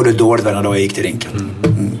var både dåligt varje dag jag gick till rinken.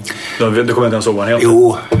 Du kommer inte ens ihåg vad han heter?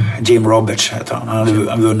 Jo, Jim Roberts heter han. Han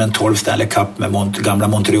hade vunnit en 12 Stanley Cup med gamla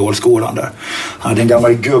Montreal-skolan där. Han hade en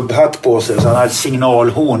gammal gubbhatt på sig, så han hade ett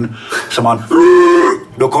signalhorn som han...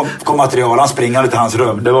 Då kom materialen springande till hans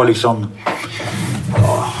rum. Det var liksom...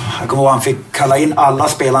 Ja, jag kommer ihåg han fick kalla in alla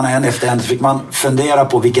spelarna en efter en, så fick man fundera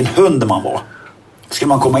på vilken hund man var. Skulle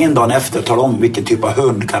man komma in dagen efter och tala om vilken typ av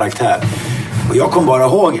hundkaraktär. Och jag kom bara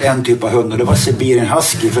ihåg en typ av hund, och det var Siberian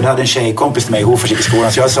Husky, för det hade en tjejkompis till mig i Hofors i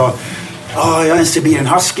skolan. Så jag sa, jag är en Siberian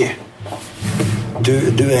Husky.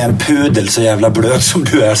 Du är en pudel så jävla blöt som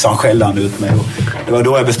du är, sa han skällande ut mig. Och det var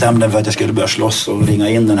då jag bestämde mig för att jag skulle börja slåss och ringa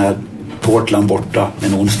in den här Portland borta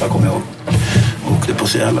en onsdag, kommer jag ihåg. Och åkte på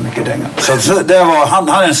så jävla mycket dänga. Så det var, han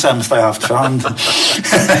är den sämsta jag haft, för han...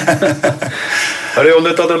 Om du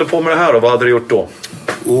inte hade hållit på med det här då, vad hade du gjort då?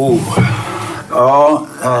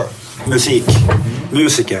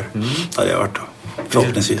 Musiker hade jag varit då.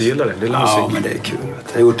 Förhoppningsvis. Du gillar det? Det är musik. Ja, men det är kul.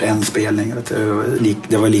 Jag har gjort en spelning.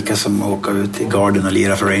 Det var lika som att åka ut i Garden och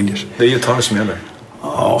lira för Rangers. Det är gitarr som gäller?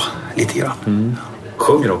 Ja, lite grann.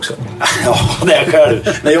 Sjunger också? Ja, det är jag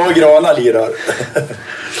själv. När jag och Grana lirar.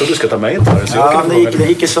 Så du ska ta med gitarr? Ja, det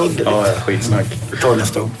gick i sönder. Ja, skitsnack. Vi tar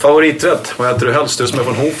nästa gång. Favoriträtt? Vad äter du helst? Du som är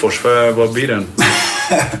från Hofors. Vad blir den?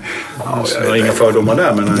 Jag har inga fördomar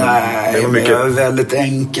där, men nej, det var mycket... jag är väldigt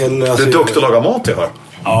enkel. Alltså, du är duktig att laga mat, jag hör.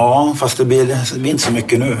 Ja, fast det blir inte så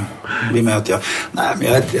mycket nu.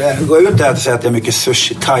 Jag går ut där och säger att jag är mycket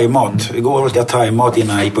sushi, thai-mat. Igår åt jag thai-mat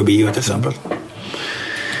innan jag gick på bio till exempel.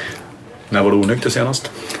 När var du onykter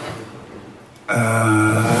senast?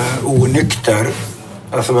 Onykter?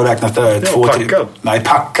 Alltså vad räknas det? Ja, packad. Nej,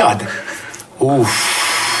 packad.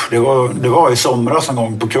 Det var i somras en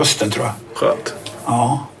gång på kusten, tror jag. Skönt.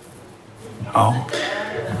 Ja.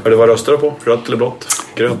 Och det var röstar du på? Rött eller blått?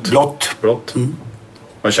 Grönt? Blått.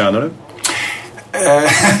 Vad tjänar du?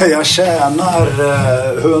 Jag tjänar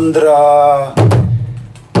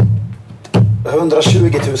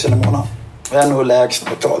 120 000 i månaden. Jag är nog lägst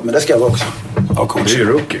betalt, men det ska jag vara också. Det är ju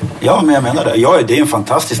rookie. Ja, men jag menar det. Det är en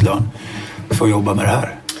fantastisk lön för att jobba med det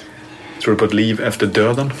här. Tror du på ett liv efter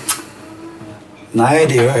döden? Nej,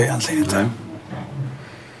 det gör jag egentligen inte. Nej.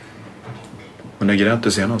 Men när grät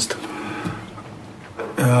du senast?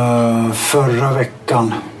 Förra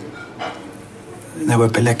veckan. När jag var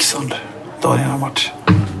uppe i Leksand. Dagen innan match.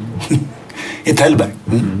 I Tällberg.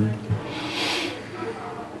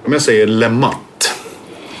 Om jag säger Lematt.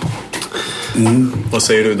 Vad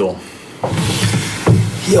säger du då?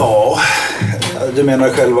 Ja, du menar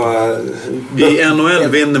själva... I NHL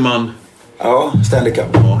vinner man... Ja, Stanley Cup.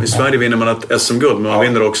 Ja, i Sverige vinner man ett SM-guld, men man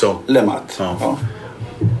vinner också... Lematt. Ja.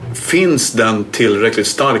 Finns den tillräckligt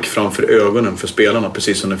stark framför ögonen för spelarna,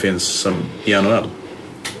 precis som den finns som i NHL?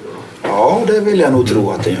 Ja, det vill jag nog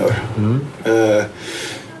tro att den gör.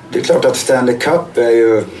 Det är klart att Stanley Cup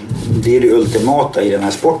är det ultimata i den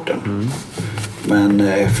här sporten. Men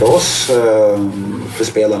för oss, för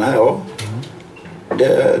spelarna,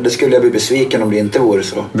 det skulle jag bli besviken om det inte vore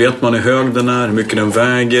så. Vet man hur hög den är, hur mycket den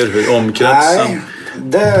väger, hur omkretsen?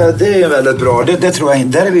 Nej, det är väldigt bra. Det tror jag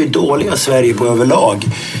inte. Där är vi dåliga i Sverige på överlag.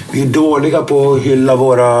 Vi är dåliga på att hylla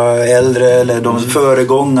våra äldre eller de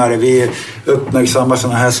föregångare. Vi uppmärksammar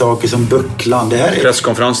sådana här saker som bucklan. Det här är...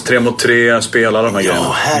 Presskonferens 3 mot 3, spelar de här grejerna.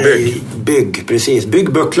 Ja, här är bygg, precis.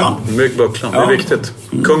 Bygg bucklan. Bygg bucklan, det är viktigt.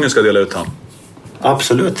 Kungen ska dela ut han.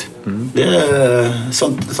 Absolut. Det är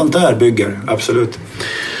sånt där bygger, absolut.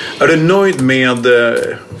 Är du nöjd med...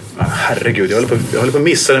 Herregud, jag håller på att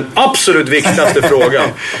missa den absolut viktigaste frågan.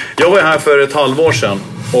 Jag var här för ett halvår sedan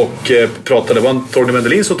och pratade. Det var Torgny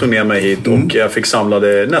Wendelin som tog med mig hit och jag fick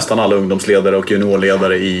samlade nästan alla ungdomsledare och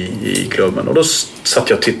juniorledare i klubben. Och då satt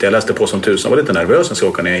jag och tittade, jag läste på som tusan. Jag var lite nervös när jag ska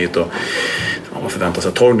åka ner hit och vad förväntas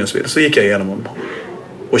jag Torgny och så vidare. Så gick jag igenom dem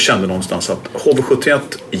och kände någonstans att HV71,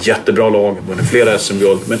 jättebra lag, vunnit flera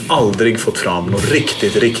SM-guld, men aldrig fått fram någon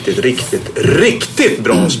riktigt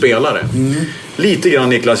bra spelare. Lite grann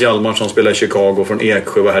Niklas Hjalmar som spelar i Chicago från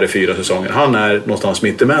Eksjö, var här i 4 säsonger. Han är någonstans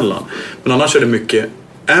mitt emellan. Men annars är det mycket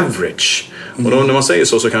average. Och då, när man säger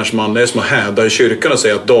så kanske man, det är som att häda i kyrkan och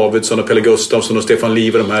säga att Davidsson och Pelle Gustafsson och Stefan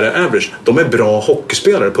Liver, de här är average. De är bra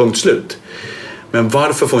hockeyspelare, punkt slut. Men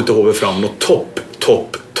varför får inte HV fram något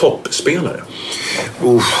toppspelare?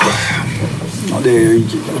 Ja, det är ju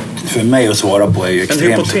för mig att svara på är ju extremt.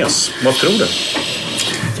 En hypotes, vad tror du?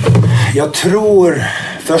 Jag tror,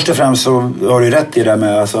 först och främst så har du rätt i det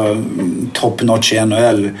med alltså, top notch i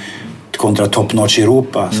NHL kontra top notch i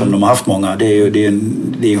Europa som de har haft många. Det är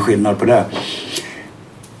en skillnad på det.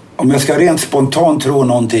 Om jag ska rent spontant tro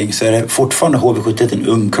någonting så är det fortfarande HV71 en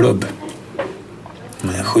ung klubb.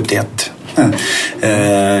 71.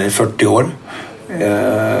 40 år.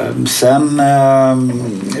 Sen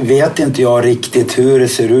vet inte jag riktigt hur det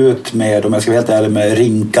ser ut med, om jag ska veta, eller med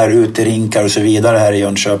rinkar, uterinkar och så vidare här i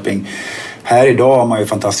Jönköping. Här idag har man ju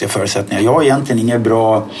fantastiska förutsättningar. Jag har egentligen inga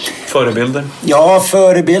bra förebilder. Ja,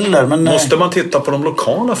 förebilder. Men måste man titta på de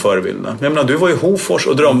lokala förebilderna? Jag menar, du var i Hofors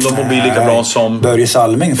och drömde om att bli lika bra som Börje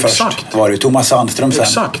Salming först. Var det Thomas Sandström sen.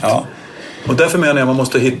 Exakt. Ja. Och därför menar jag att man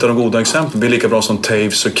måste hitta de goda exempel. Bli lika bra som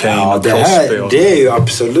Taves och Kane och Crosby. Det är ju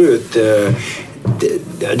absolut...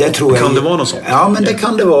 Det tror kan det vara något sånt? Ja, men det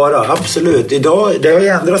kan det vara, absolut. Idag, det har ju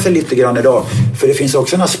ändrat sig lite grann idag. För det finns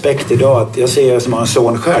också en aspekt idag att jag ser som har en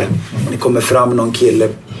son själv. Det kommer fram någon kille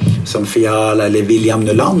som Fiala eller William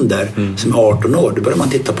Nylander som är 18 år. Då börjar man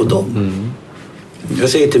titta på dem. Jag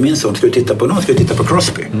säger till min son, ska du titta på någon? Ska du titta på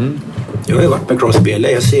Crosby? Jag har ju varit med Crosby, eller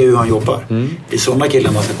jag ser hur han jobbar. Det är sådana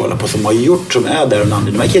killar man ska kolla på som har gjort, som är där.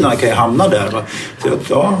 De här killarna kan ju hamna där. Va? Så,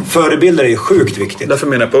 ja, förebilder är ju sjukt viktigt. Därför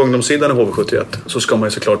menar jag på ungdomssidan i HV71 så ska man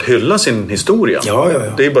ju såklart hylla sin historia. Ja.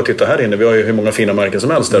 Det är ju bara att titta här inne. Vi har ju hur många fina märken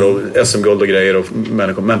som helst där och SM-guld och grejer och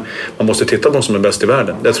människor. Men man måste titta på dem som är bäst i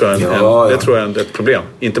världen. Det tror jag är ett problem.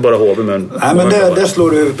 Inte bara HV, men... Nej, men det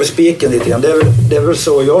slår du på spiken lite grann. Det är väl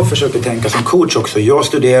så jag försöker tänka som coach också. Jag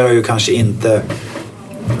studerar ju kanske inte...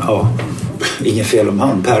 ingen fel om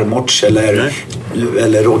han, Per Morts eller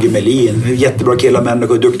Roger Melin, jättebra killar,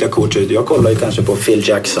 människor, duktiga coacher. Jag kollar ju kanske på Phil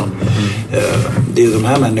Jackson. Det är ju de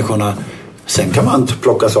här människorna. Sen kan man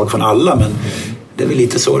plocka saker från alla, men det är väl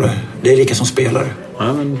lite så det är lika som spelare.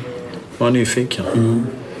 Ja, men var nyfiken.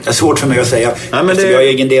 Det är svårt för mig att säga. Nej, men jag är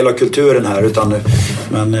egen del av kulturen här.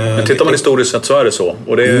 Men tittar man historiskt sett så är det så.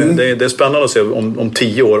 Och det är spännande att se om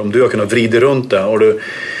 10 år, om du har kunnat vrida runt det. Och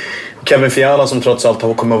Kevin Fiala som trots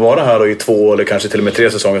allt kommer att vara här i 2 eller kanske till och med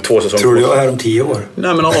 3 säsonger, 2 säsonger. Tror du jag är här om 10 år?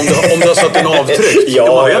 Nej, men om du har satt en avtryck.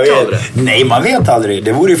 Ja, man vet ju aldrig. Nej, man vet aldrig.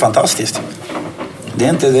 Det vore ju fantastiskt. Det är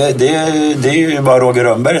inte det är ju bara Roger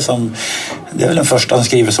Rönnberg som... Det är väl den första som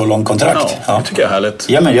skriver så lång kontrakt. Ja, det tycker jag är härligt.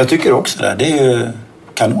 Ja, men jag tycker också det. Det är ju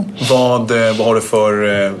kanon. Vad har du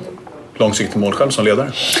för långsiktig mål själv som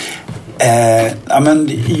ledare?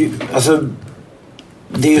 Alltså...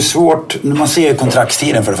 Det är ju svårt när man ser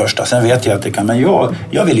kontraktstiden för det första. Sen vet jag att det kan. Men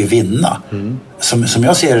jag vill ju vinna. Som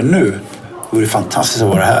jag ser det nu. Det är fantastiskt att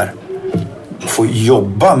vara här. Få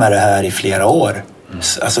jobba med det här i flera år.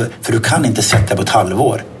 Alltså, för du kan inte sätta på ett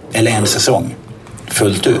halvår. Eller en säsong.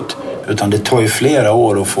 Fullt ut. Utan det tar ju flera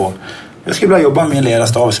år att få... Jag skulle vilja jobba med min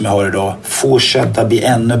ledarstav som jag har idag. Fortsätta bli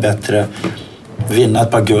ännu bättre. Vinna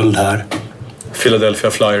ett par guld här.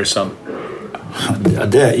 Philadelphia Flyers sen.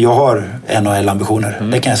 Jag har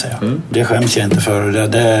NHL-ambitioner, det kan jag säga. Det skäms jag inte för,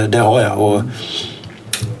 det har jag. Och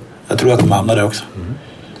jag tror jag kommer hamna där också.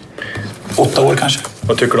 8 år kanske.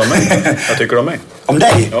 Vad tycker du om mig? Jag tycker om mig. Om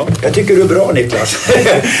dig? Ja. Jag tycker du är bra, Niklas.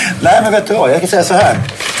 Nej, men vet du vad? Jag kan säga så här.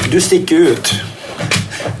 Du sticker ut.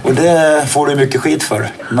 Och det får du mycket skit för.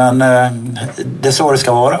 Men det är så det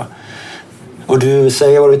ska vara. Och du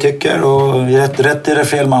säger vad du tycker. Och rätt är det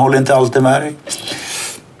fel, man håller inte alltid med dig.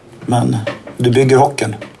 Men du bygger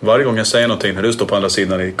hockeyn. Varje gång jag säger någonting när du står på andra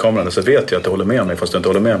sidan i kameran så vet jag att du håller med mig fast du inte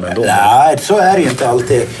håller med mig ändå. Nej, så är det inte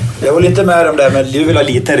alltid. Jag håller inte med om det, men du vill ha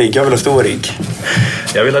liten rink, jag vill ha stor rink.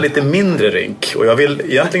 Jag vill ha lite mindre rink. Och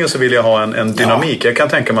egentligen så vill jag ha en dynamik. Ja. Jag kan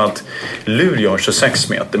tänka mig att Luleå har 26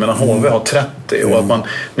 meter medan HV har 30. Och att man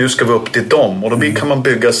nu ska vi upp till dem. Och då kan man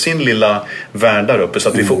bygga sin lilla värld där uppe så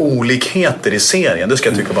att vi får olikheter i serien. Det ska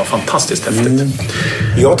jag tycka var fantastiskt häftigt.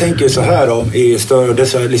 Jag tänker så här om i större, det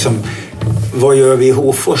så liksom vad gör vi i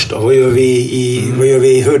Hofors då? Vad gör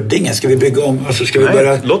vi i Huddinge? Ska vi bygga om? Alltså ska vi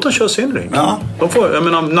börja... Låt dem köra sin ring. Ja. De får, jag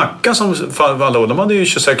menar, Nacka som alla år, de hade ju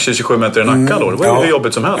 26-27 meter i Nacka då. Det var ju hur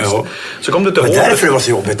jobbigt som helst. Ja. Så kom det till Hovet. Därför det var så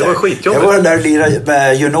jobbigt. Det var skitjobbigt. Jag var där och lirade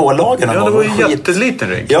med juniorlagen. Ja, det var ju en jätteliten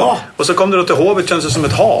ring. Ja. Och så kom det då till Hovet, känns det som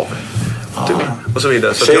ett hav. Och så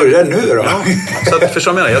vidare. Så säger du det nu då? Ja, så att,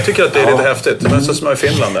 förstår jag tycker att det är lite häftigt. Men så som jag i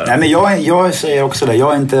Finland där. Nej, men jag säger också det.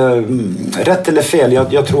 Jag är inte rätt eller fel.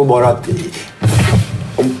 Jag tror bara att,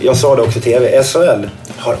 jag sa det också i TV, SHL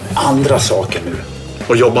har andra saker nu.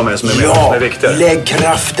 Och jobba med som är viktigare. Lägg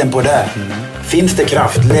kraften på det. Finns det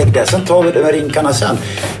kraft, lägg det. Sen tar vi det med rinkarna sen.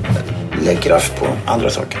 Lägg kraft på andra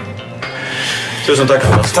saker. Tusen tack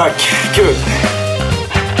för oss. Tack, kul.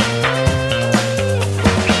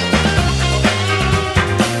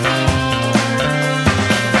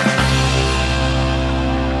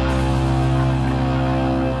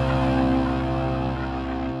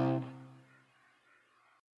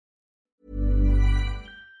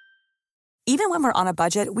 Even when we're on a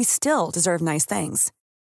budget, we still deserve nice things.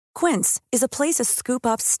 Quince is a place to scoop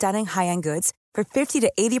up stunning high-end goods for 50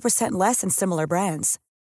 to 80% less than similar brands.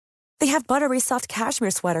 They have buttery soft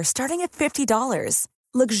cashmere sweaters starting at $50,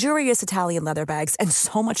 luxurious Italian leather bags, and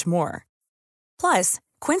so much more. Plus,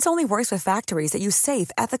 Quince only works with factories that use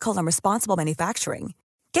safe, ethical, and responsible manufacturing.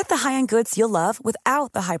 Get the high-end goods you'll love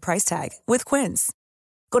without the high price tag with Quince.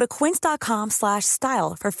 Go to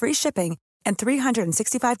quince.com/style for free shipping and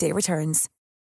 365-day returns.